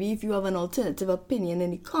me. So maybe if you have an alternative opinion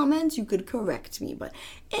in the comments, you could correct me. But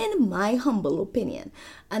in my humble opinion,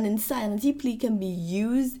 an insanity plea can be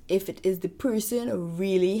used if it is the person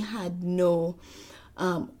really had no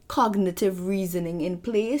cognitive reasoning in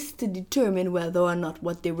place to determine whether or not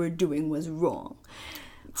what they were doing was wrong.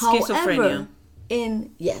 Schizophrenia.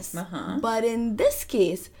 But in this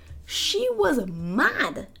case, she was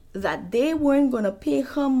mad that they weren't going to pay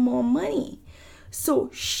her more money. So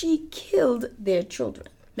she killed their children.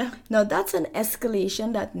 Yeah. Now that's an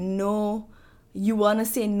escalation that no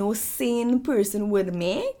sane person would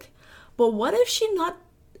make. But what if she not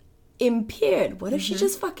impaired? What if she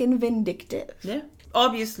just fucking vindictive? Yeah.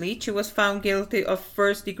 Obviously, she was found guilty of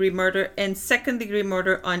first-degree murder and second-degree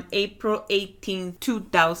murder on April 18,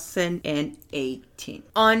 2018.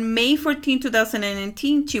 On May 14,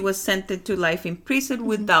 2019, she was sentenced to life in prison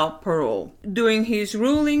without parole. During his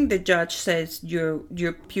ruling, the judge says, you're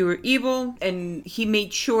pure evil, and he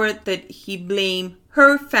made sure that he blamed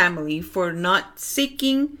her family for not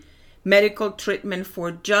seeking medical treatment for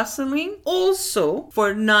Jocelyn, also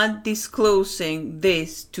for not disclosing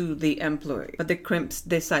this to the employer. But the Crimps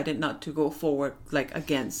decided not to go forward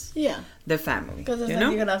against the family. Because you're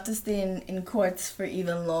going to have to stay in courts for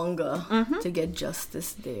even longer to get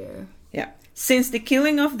justice there. Yeah. Since the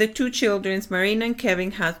killing of the 2 children, Marina and Kevin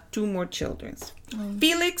had 2 more children.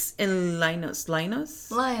 Felix and Linus.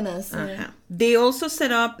 Yeah. They also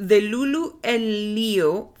set up the Lulu and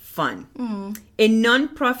Leo Fund, a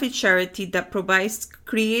non-profit charity that provides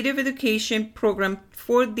creative education program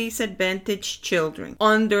for disadvantaged children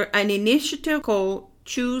under an initiative called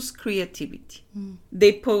Choose Creativity.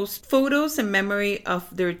 They post photos and memory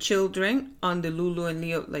of their children on the Lulu and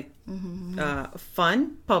Leo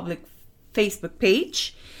Fund public Facebook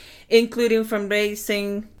page, including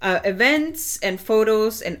fundraising events and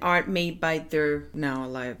photos and art made by their now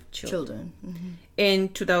alive children. In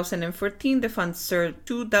 2014, the fund served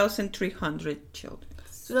 2,300 children.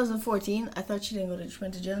 2014? I thought she didn't go to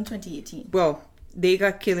jail in 2018. Well, they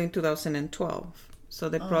got killed in 2012. So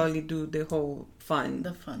they probably do the whole fund.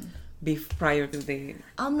 The fund. Prior to the...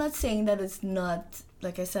 I'm not saying that it's not...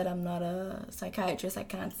 Like I said, I'm not a psychiatrist. I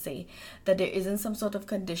can't say that there isn't some sort of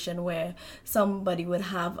condition where somebody would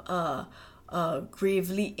have a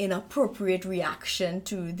gravely inappropriate reaction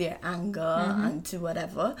to their anger and to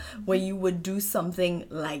whatever, where you would do something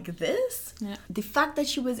like this. Yeah. The fact that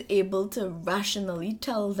she was able to rationally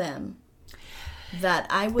tell them that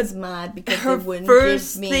I was mad because her they wouldn't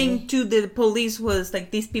first give me... thing to the police was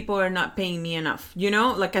these people are not paying me enough.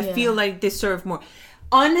 I feel like they deserve more.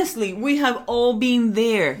 Honestly, we have all been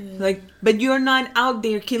there. But you're not out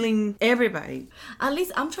there killing everybody. At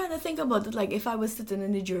least I'm trying to think about it. If I was sitting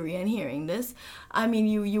in the jury and hearing this, I mean,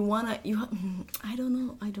 I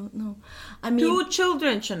don't know. I mean, 2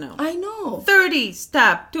 children, Chanel. I know. 30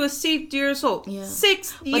 stabbed to a 6 years old. Yeah.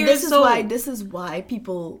 6 but years old. This is why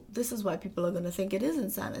people are going to think it is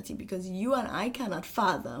insanity, because you and I cannot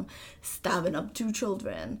fathom stabbing up 2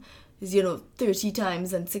 children. 30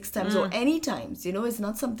 times and 6 times or any times. It's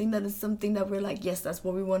not something that we're like, yes, that's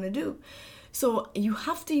what we want to do. So you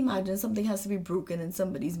have to imagine something has to be broken in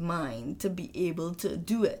somebody's mind to be able to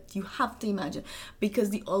do it. You have to imagine, because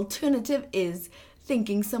the alternative is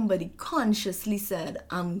thinking somebody consciously said,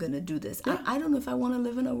 I'm going to do this. Yeah. I don't know if I want to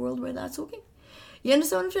live in a world where that's okay. You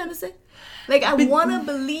understand what I'm trying to say? Like, I want to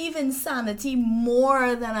believe insanity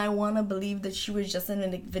more than I want to believe that she was just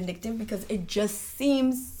vindictive, because it just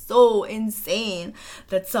seems so insane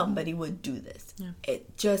that somebody would do this. Yeah.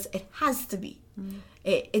 It has to be.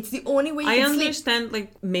 It's the only way you can understand, sleep.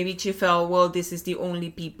 like, maybe she felt, well, this is the only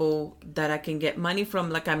people that I can get money from.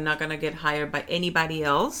 Like, I'm not going to get hired by anybody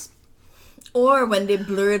else. Or when they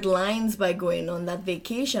blurred lines by going on that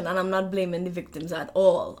vacation. And I'm not blaming the victims at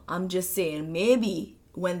all. I'm just saying maybe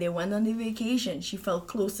when they went on the vacation, she felt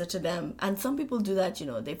closer to them. And some people do that, you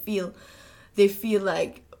know. They feel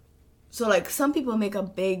like... So, like, some people make a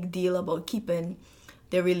big deal about keeping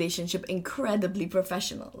their relationship incredibly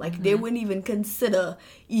professional. Like, they wouldn't even consider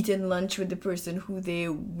eating lunch with the person who they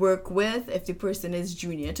work with if the person is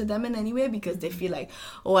junior to them in any way, because they feel like,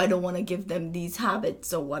 oh, I don't want to give them these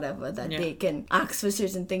habits or whatever, that they can ask for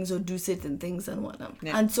certain things or do certain things and whatnot.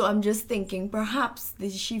 Yeah. And so I'm just thinking, perhaps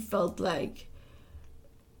she felt like,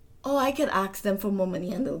 oh, I could ask them for more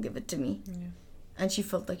money and they'll give it to me. Yeah. And she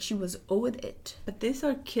felt like she was owed it. But these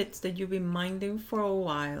are kids that you've been minding for a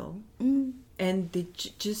while. And they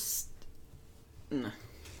just...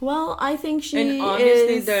 Well, I think she And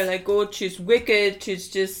obviously they're like, oh, she's wicked. She's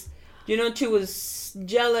just... You know, she was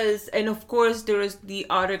jealous. And of course, there was the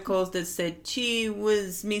articles that said she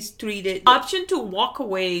was mistreated. Option to walk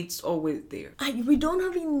away, it's always there. We don't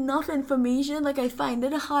have enough information. Like, I find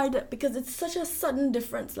it hard because it's such a sudden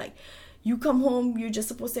difference. Like... You come home, you're just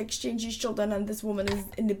supposed to exchange your children, and this woman is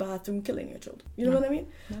in the bathroom killing your children. You know what I mean?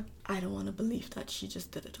 Yeah. I don't want to believe that she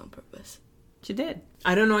just did it on purpose. She did.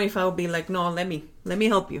 I don't know if I'll be like, no, let me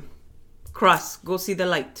help you. Cross, go see the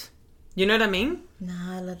light. You know what I mean?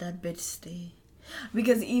 Nah, let that bitch stay.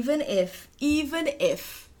 Because even if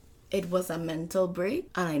it was a mental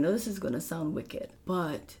break, and I know this is going to sound wicked,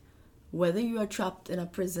 but... whether you are trapped in a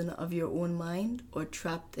prison of your own mind or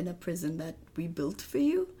trapped in a prison that we built for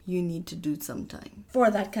you, you need to do some time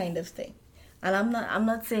for that kind of thing. And I'm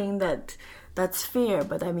not saying that that's fair,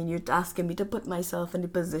 but I mean, you're asking me to put myself in the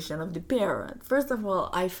position of the parent. First of all,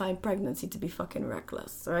 I find pregnancy to be fucking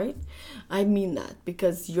reckless, right? I mean that,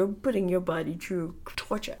 because you're putting your body through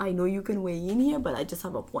torture. I know you can weigh in here, but I just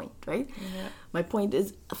have a point, right? Yeah. My point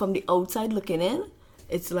is, from the outside looking in,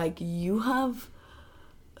 it's like you have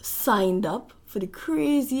signed up for the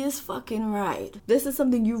craziest fucking ride. This is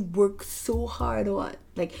something you've worked so hard on.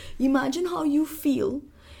 Like, imagine how you feel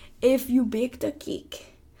if you baked a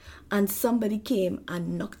cake and somebody came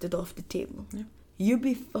and knocked it off the table. Yeah. You'd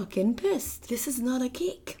be fucking pissed. This is not a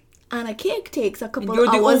cake. And a cake takes a couple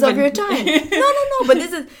hours of your time. No. But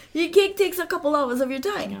your cake takes a couple hours of your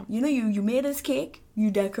time. Yeah. You know, you made this cake, you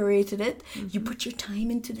decorated it, you put your time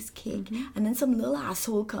into this cake, and then some little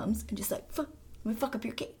asshole comes and just like, fuck up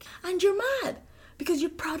your cake. And you're mad because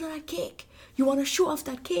you're proud of that cake. You want to show off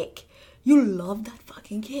that cake. You love that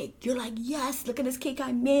fucking cake. You're like, yes, look at this cake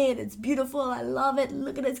I made. It's beautiful. I love it.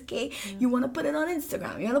 Look at this cake. Yeah. You want to put it on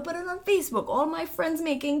Instagram. You want to put it on Facebook. All my friends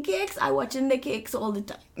making cakes. I watching the cakes all the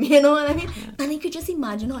time. You know what I mean? Yeah. And I could just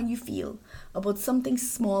imagine how you feel about something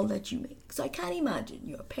small that you make. So I can't imagine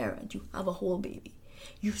you're a parent. You have a whole baby.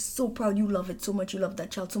 You're so proud. You love it so much. You love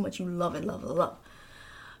that child so much. You love it, love.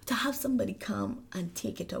 To have somebody come and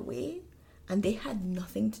take it away, and they had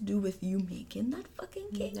nothing to do with you making that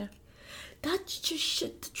fucking cake. Yeah. That's just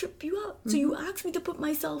shit to trip you up. So you asked me to put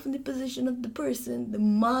myself in the position of the person, the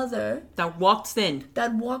mother that walks in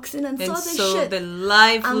and saw this shit. The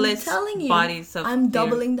lifeless I'm telling you, bodies of I'm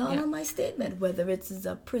doubling down on my statement. Whether it's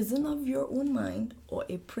a prison of your own mind or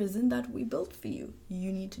a prison that we built for you,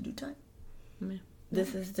 you need to do time. Yeah.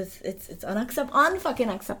 It's unfucking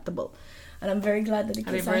acceptable. And I'm very glad that the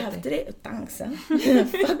case I have today. Thanks, huh?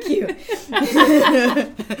 Fuck you.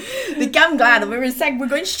 I'm glad we're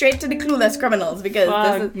going straight to the clueless criminals, because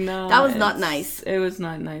that was not nice. It was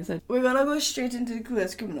not nice. We're gonna go straight into the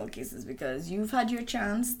clueless criminal cases, because you've had your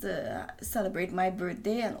chance to celebrate my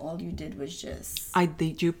birthday, and all you did was just... I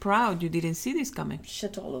did you proud. You didn't see this coming.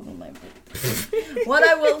 Shit all over my birthday. What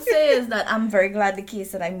I will say is that I'm very glad the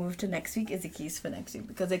case that I moved to next week is the case for next week,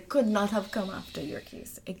 because it could not have come after your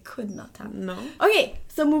case. It could not have. No. Okay,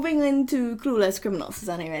 so moving into clueless criminals.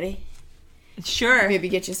 Susanna, you ready? Sure. Maybe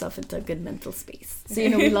get yourself into a good mental space. So, you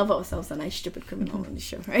know, we love ourselves a nice stupid criminal on the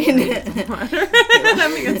show, right?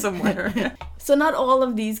 Let me get some water. So not all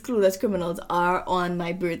of these clueless criminals are on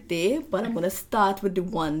my birthday, but I'm going to start with the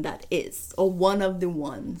one that is, or one of the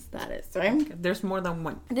ones that is, right? Okay. There's more than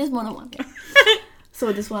one. There's more than one, yeah.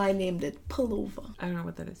 So this one I named it Pullover. I don't know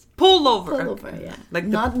what that is. Pullover. Pullover, yeah. Like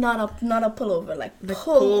not a pullover, like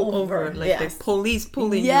pull over. Like the police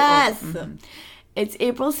pulling you over. Yes. It's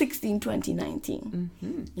April 16,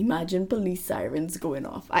 2019. Imagine police sirens going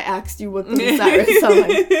off. I asked you what police sirens sound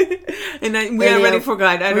like. And we already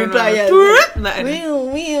forgot. I don't reply,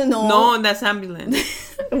 know. We know. No, that's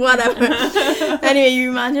ambulance. Whatever. Anyway,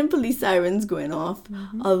 you imagine police sirens going off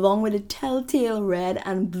along with the telltale red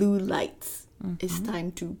and blue lights. It's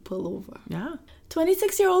time to pull over. Yeah.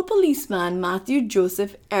 26-year-old policeman Matthew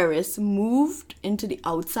Joseph Eris moved into the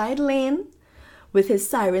outside lane with his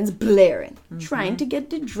sirens blaring, trying to get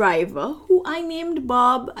the driver, who I named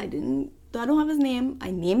Bob. I don't have his name.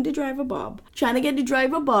 I named the driver Bob. Trying to get the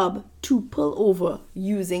driver Bob to pull over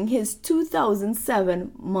using his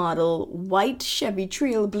 2007 model white Chevy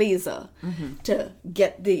Trailblazer to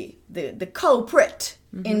get the culprit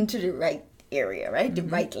into the right area, right? The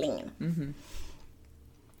right lane.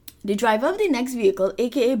 The driver of the next vehicle,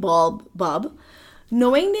 aka Bob,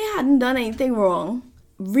 knowing they hadn't done anything wrong,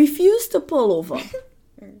 refused to pull over.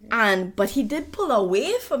 But he did pull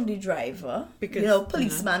away from the driver, because,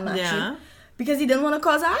 policeman Matthew, because he didn't want to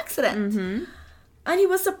cause an accident. And he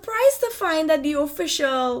was surprised to find that the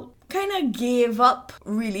official kind of gave up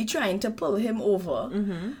really trying to pull him over,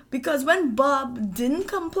 because when Bob didn't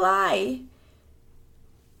comply,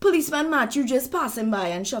 policeman Matthew just passed him by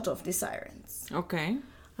and shut off the sirens. Okay.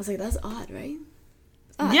 I was like, that's odd, right?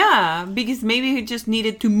 Yeah, because maybe he just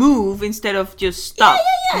needed to move instead of just stop.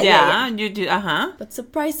 Yeah. You do, But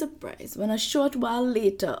surprise, surprise, when a short while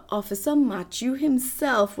later, Officer Matthew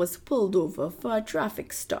himself was pulled over for a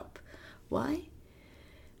traffic stop. Why?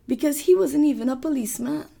 Because he wasn't even a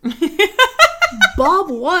policeman. Bob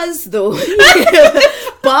was, though.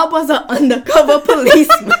 Bob was an undercover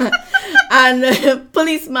policeman. And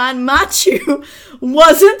policeman Matthew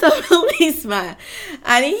wasn't a policeman.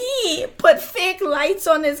 And he put fake lights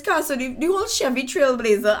on his car. So the whole Chevy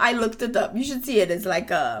Trailblazer, I looked it up. You should see it. It's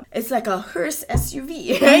like a hearse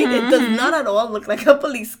SUV, right? It does not at all look like a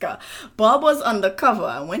police car. Bob was undercover.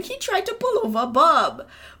 And when he tried to pull over Bob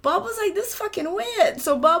was like, this fucking weird.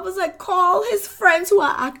 So Bob was like, call his friends who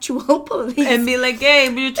are actual police. And be like,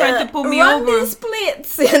 hey, you tried to pull me run over. These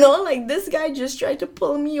plates, like this guy just tried to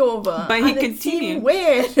pull me over. But he continued. It seemed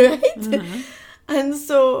weird, right? And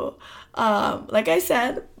so, like I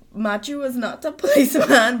said, Matthew was not a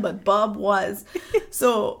policeman, but Bob was.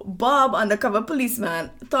 So Bob, undercover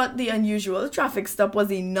policeman, thought the unusual traffic stop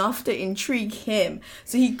was enough to intrigue him.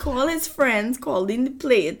 So he called his friends, called in the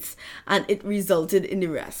plates, and it resulted in the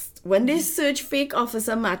arrest. When they searched fake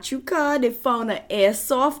Officer Matthew car, they found an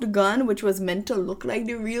airsoft gun, which was meant to look like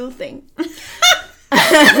the real thing.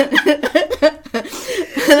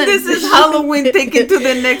 This is Halloween taken to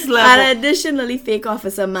the next level. And additionally, fake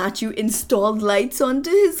Officer Matthew installed lights onto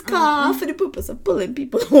his car for the purpose of pulling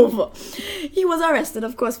people over. He was arrested,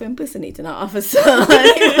 of course, for impersonating an officer.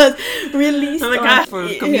 He was released for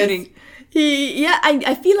commuting.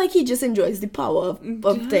 I feel like he just enjoys the power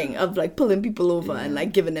of like pulling people over and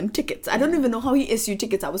like giving them tickets. I don't even know how he issued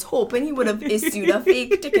tickets. I was hoping he would have issued a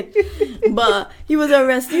fake ticket, but he was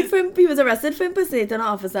arrested for impersonating an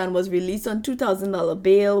officer and was released on $2,000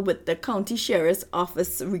 bail, with the county sheriff's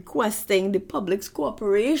office requesting the public's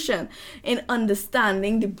cooperation in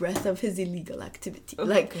understanding the breadth of his illegal activity. Okay.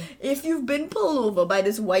 Like, if you've been pulled over by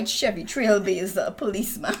this white Chevy Trailblazer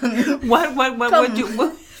policeman, what would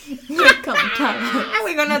you? Come tell us.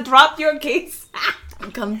 We're gonna drop your case.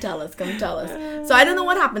 Come tell us. So I don't know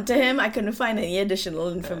what happened to him. I couldn't find any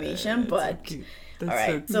additional information, but so all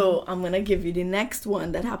right. So I'm gonna give you the next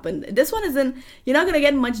one that happened. This one isn't. You're not gonna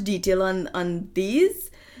get much detail on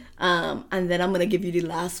these. And then I'm gonna give you the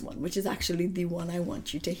last one, which is actually the one I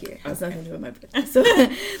want you to hear. It has nothing to do with my birthday. So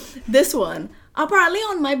this one, apparently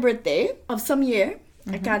on my birthday of some year,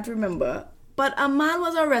 I can't remember. But a man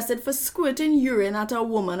was arrested for squirting urine at a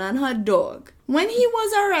woman and her dog. When he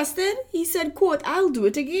was arrested, he said, quote, "I'll do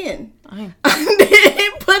it again." And they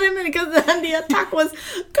put him in because then the attack was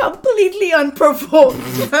completely unprovoked.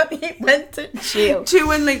 He went to jail. He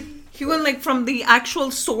went like from the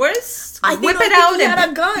actual source? I think he had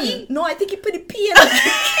a gun. Pee? No, I think he put a pee in it.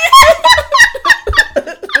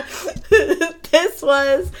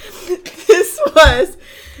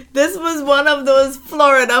 This was one of those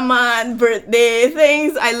Florida man birthday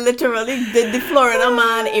things. I literally did the Florida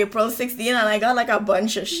man April 16 and I got like a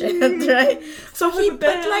bunch of shit, right? So he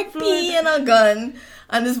put like pee in a gun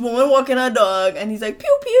and this woman walking her dog and he's like,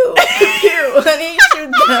 pew, pew, pew, pew, and he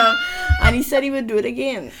shoots them. And he said he would do it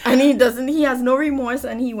again. And he has no remorse,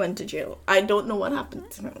 and he went to jail. I don't know what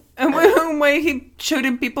happened to him. And why he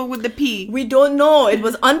shooting people with the pea? We don't know. It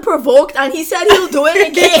was unprovoked, and he said he'll do it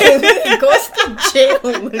again. He goes to jail.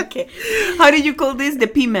 Okay. How did you call this? The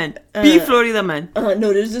pea man? Pea Florida man.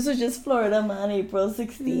 No, this was just Florida man, April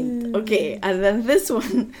 16th. Okay, and then this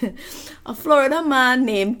one. A Florida man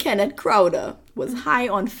named Kenneth Crowder was high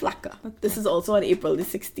on flakka. This is also on April the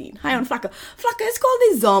 16th. High on flakka. Flakka is called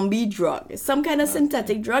a zombie drug. It's some kind of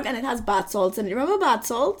synthetic drug, and it has bath salts in it. Remember bath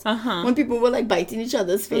salts? When people were like biting each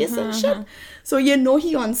other's face and shit. So you know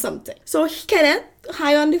he on something. So Kenneth,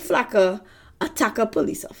 high on the flakka, attack a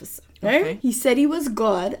police officer. Right? Okay. He said he was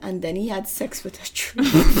God, and then he had sex with a tree.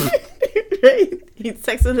 Right? He had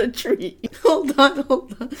sex with a tree. Hold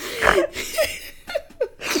on.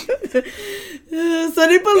 So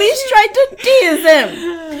the police tried to tase him.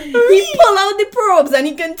 He pulled out the probes and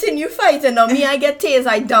he continued fighting. Now me, I get tased,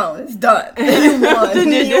 I down. It's done.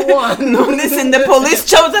 You won. No, listen, the police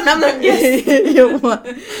chose and I'm not. Yes. You won.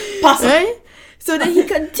 Possible. Right? So then he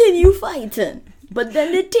continued fighting. But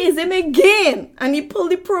then they tased him again. And he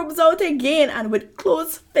pulled the probes out again. And with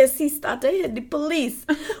closed fists, he started to hit the police.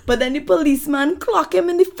 But then the policeman clocked him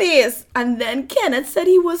in the face. And then Kenneth said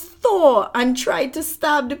he was Thor and tried to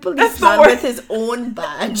stab the policeman with his own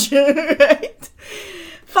badge. Right?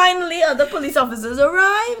 Finally, other police officers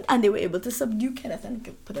arrived. And they were able to subdue Kenneth and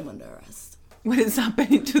put him under arrest. What is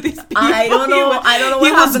happening to these people? I don't know what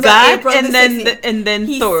he was happened. God and then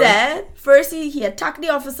he Thor. Said first he attacked the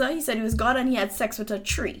officer. He said he was God and he had sex with a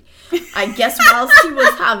tree. I guess whilst he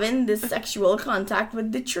was having this sexual contact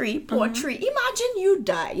with the tree, poor tree. Imagine you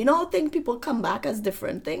die. You know how people come back as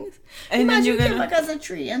different things. And imagine you come back as a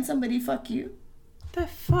tree and somebody fuck you. The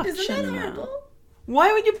fuck? Isn't that horrible?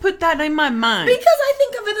 Why would you put that in my mind? Because I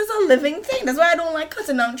think of it as a living thing. That's why I don't like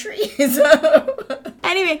cutting down trees.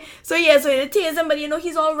 Anyway, so he tased him, but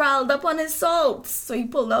he's all riled up on his salts. So he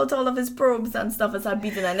pulled out all of his probes and stuff and started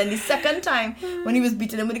beating him. And then the second time, when he was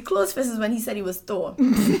beating him with the closed fists, is when he said he was Thor.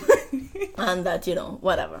 And that,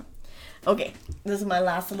 whatever. Okay, this is my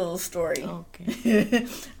last little story. Okay.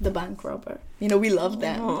 The bank robber. We love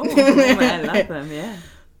them. I love them, yeah.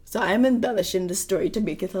 So I'm embellishing the story to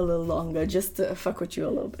make it a little longer, just to fuck with you a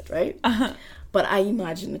little bit, right? But I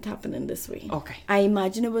imagine it happening this way. Okay. I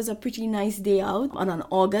imagine it was a pretty nice day out on an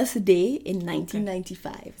August day in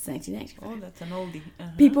 1995. Okay. It's 1995. Oh, that's an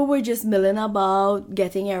oldie. People were just milling about,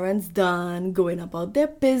 getting errands done, going about their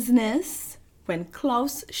business, when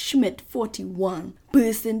Klaus Schmidt, 41,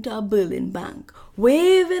 burst into a Berlin bank,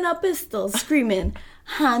 waving a pistol, screaming,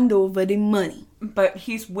 "Hand over the money." But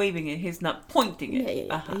he's waving it. He's not pointing it.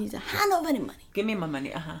 Yeah. He's a hand over the money. Give me my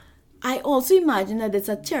money. I also imagine that it's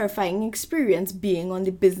a terrifying experience being on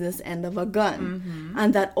the business end of a gun.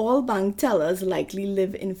 And that all bank tellers likely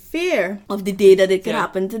live in fear of the day that it could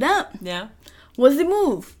happen to them. Yeah. What's the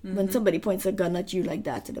move when somebody points a gun at you like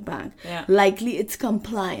that to the bank? Yeah. Likely it's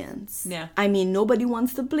compliance. Yeah. I mean, nobody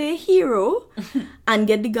wants to play a hero and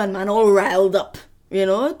get the gunman all riled up.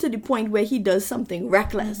 To the point where he does something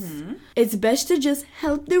reckless. It's best to just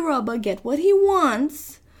help the robber get what he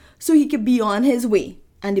wants so he could be on his way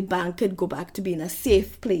and the bank could go back to being a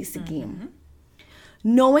safe place again.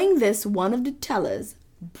 Knowing this, one of the tellers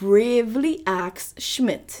bravely asked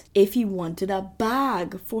Schmidt if he wanted a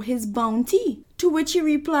bag for his bounty, to which he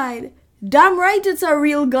replied, "Damn right it's a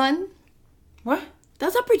real gun." What?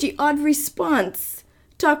 That's a pretty odd response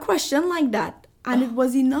to a question like that. And it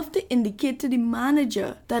was enough to indicate to the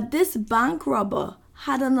manager that this bank robber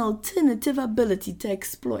had an alternative ability to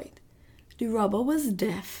exploit. The robber was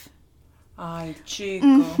deaf. Ay,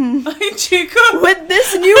 chico. Ay, chico. With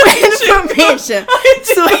this new information.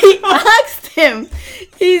 So he asked him,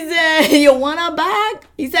 he said, "You want a bag?"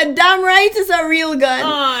 He said, "Damn right it's a real gun."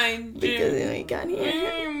 Ay, because he can't hear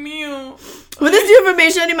it. Mío. With this new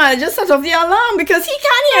information, the manager set off the alarm because he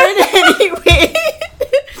can't hear it anyway.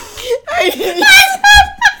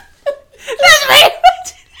 Let's wait.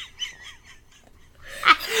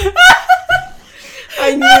 I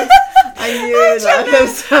knew that. I'm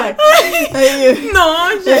sorry. No,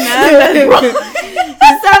 Janelle. He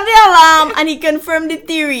set the alarm and he confirmed the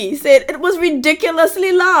theory. He said it was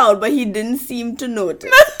ridiculously loud, but he didn't seem to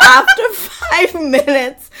notice. After 5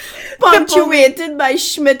 minutes, punctuated by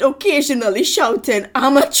Schmidt occasionally shouting,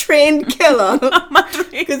 "I'm a trained killer,"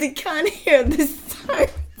 because he can't hear the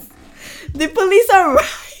sirens, the police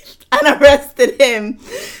arrived and arrested him.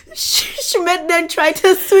 Schmidt then tried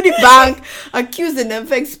to sue the bank, accusing them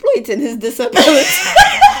for exploiting his disability.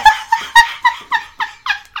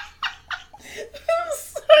 I'm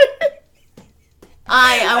sorry.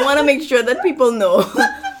 I want to make sure that people know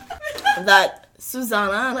that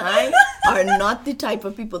Susanna and I are not the type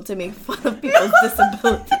of people to make fun of people's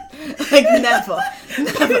disability. Like, never.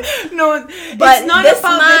 No, But it's not this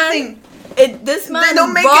about man, the thing. This man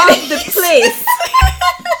don't make robbed it the place.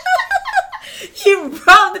 He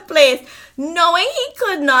robbed the place, knowing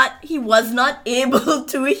he was not able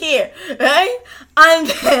to hear, right? And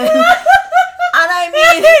then, and I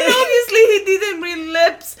mean, And obviously he didn't read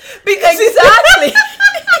lips because exactly.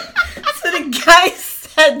 So the guy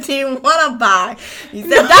said, "Do you want a bag?" He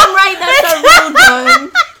said, "Damn right, that's a real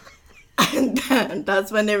gun." And then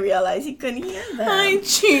that's when they realized he couldn't hear them. Hi,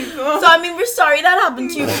 Chico. So I mean, we're sorry that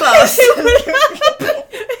happened to you, Klaus. If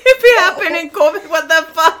it happened in COVID, what the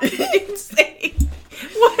fuck did you say?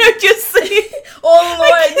 What did you say? Oh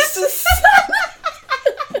Lord, this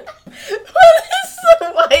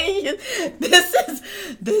is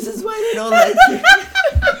this is why they don't like you.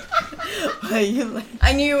 Why you like?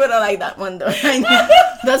 I knew you would have liked that one though. I knew.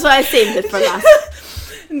 That's why I saved it for last.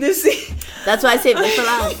 That's why I saved it for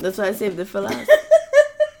last. That's why I saved it for last.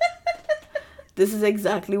 This is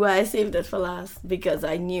exactly why I saved it for last, because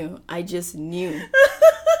I knew. I just knew.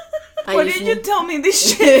 Why did you tell me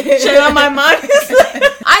this shit? Shit on my mind.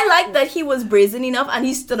 I like that he was brazen enough and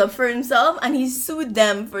he stood up for himself and he sued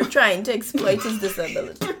them for trying to exploit his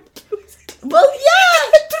disability. Well,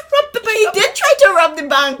 yeah, he did try to rob the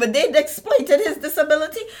bank, but they exploited his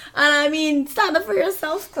disability. And I mean, stand up for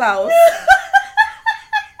yourself, Klaus.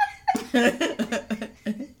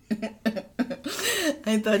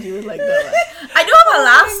 I thought you would like that one. I do have a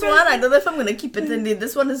last one. I don't know if I'm going to keep it in there.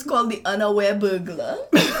 This one is called the unaware burglar.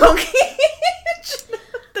 Okay.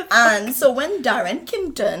 And so when Darren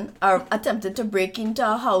Kimpton attempted to break into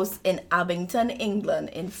a house in Abington, England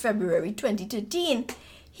in February 2013,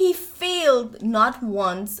 he failed not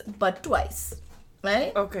once but twice.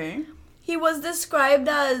 Right? Okay. He was described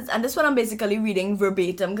as, and this one I'm basically reading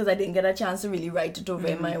verbatim because I didn't get a chance to really write it over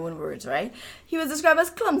in my own words, right? He was described as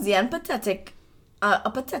clumsy and pathetic, a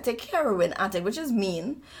pathetic heroin addict, which is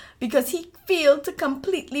mean, because he failed to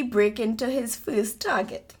completely break into his first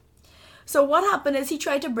target. So what happened is he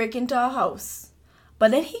tried to break into a house,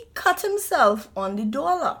 but then he cut himself on the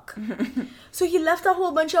door lock. So he left a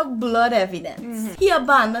whole bunch of blood evidence. He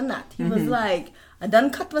abandoned that. He was like, I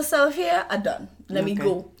done cut myself here, I done. Let me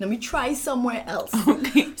go. Let me try somewhere else.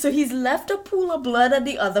 Okay. So he's left a pool of blood at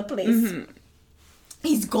the other place.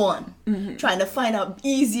 He's gone. Trying to find an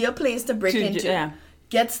easier place to break into. Yeah.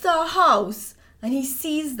 Gets to a house and he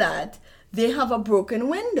sees that they have a broken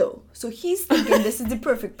window. So he's thinking this is the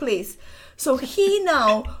perfect place. So he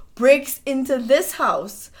now breaks into this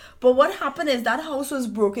house. But what happened is that house was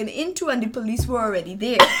broken into and the police were already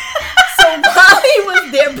there. So while he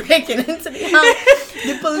was there breaking into the house,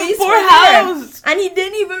 the police were there. And he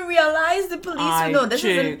didn't even realize the police were. No, this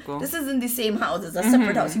isn't the same house. It's a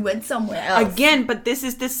separate house. He went somewhere else. Again, but this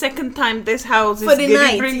is the second time this house is for the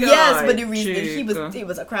night. getting Yes, but the reason it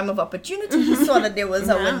was a crime of opportunity. He saw that there was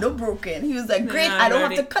a window broken. He was like, great, I don't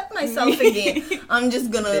have to cut myself again. I'm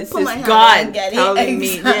just going to put my hand in and get it.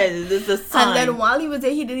 Me, yes, this is a sign. And then while he was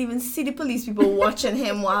there, he didn't even see the police people watching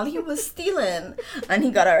him while he was stealing. And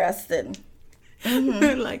he got arrested.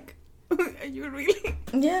 Like, are you really?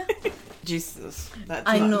 Yeah. Jesus, that's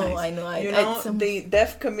I not know. Nice. The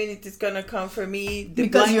deaf community is gonna come for me. The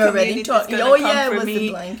because blind you already talked. Oh yeah, it was the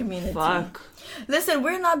blind community. Fuck. Listen,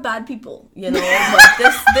 we're not bad people, you know. But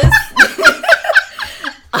this.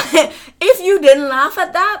 If you didn't laugh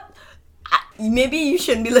at that, maybe you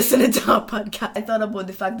shouldn't be listening to our podcast. I thought about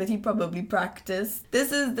the fact that he probably practiced.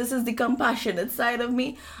 This is the compassionate side of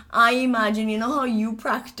me. I imagine, you know how you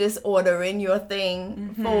practice ordering your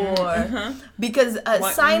thing because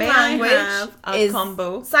sign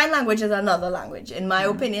language is another language. In my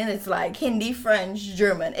opinion, it's like Hindi, French,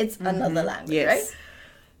 German. It's another language, right?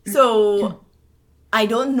 So I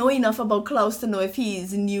don't know enough about Klaus to know if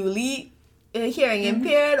he's newly hearing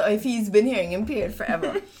impaired or if he's been hearing impaired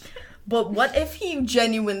forever. But what if he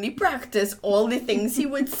genuinely practiced all the things he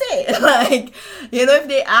would say? Like, you know, if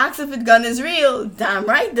they ask if the gun is real, damn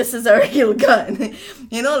right, this is a real gun.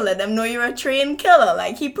 You know, let them know you're a trained killer.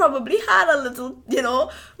 Like, he probably had a little, you know,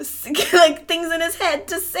 like things in his head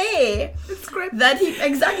to say. That he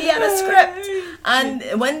had a script.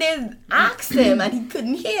 And when they asked him and he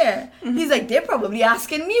couldn't hear, he's like, they're probably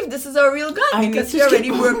asking me if this is a real gun. Because he already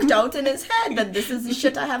worked out in his head that this is the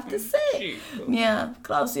shit I have to say. Yeah,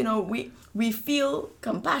 Klaus, you know, we feel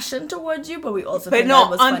compassion towards you, but we also think that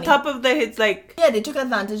was funny. On top of that, it's like... Yeah, they took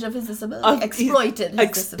advantage of his disability. Exploited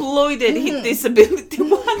his disability.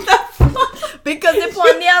 What the fuck? Because they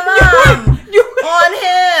put the alarm on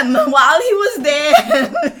him while he was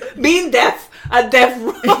there. Being deaf. A deaf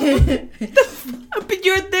But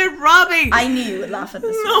you're there robbing. I knew you would laugh at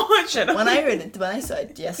this. No, shut up. When I saw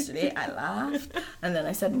it yesterday, I laughed. And then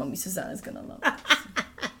I said, Mommy Susanna's gonna love it.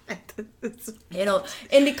 You know,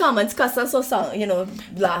 in the comments, cuss us or song, you know,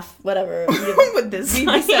 laugh, whatever. You know, With this. we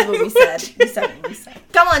said what we said. We said what we said.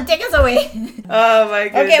 Come on, take us away. Oh my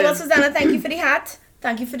goodness. Okay, well, Susanna, thank you for the hat.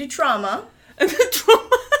 Thank you for the trauma. The trauma.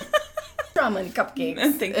 Trauma and cupcakes.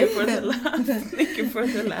 And thank you for the laugh. Thank you for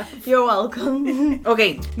the laugh. You're welcome.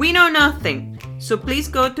 Okay, we know nothing. So please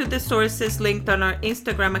go to the sources linked on our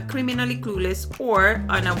Instagram at Criminally Clueless or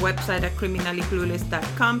on our website at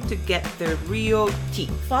criminallyclueless.com to get the real tea.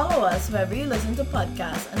 Follow us wherever you listen to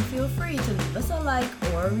podcasts and feel free to leave us a like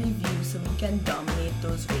or a review so we can dominate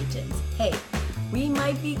those ratings. Hey, we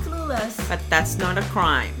might be clueless. But that's not a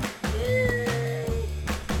crime. Yay.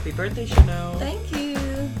 Happy birthday, Chanel. Thank you.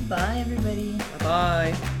 Bye, everybody.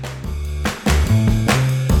 Bye-bye.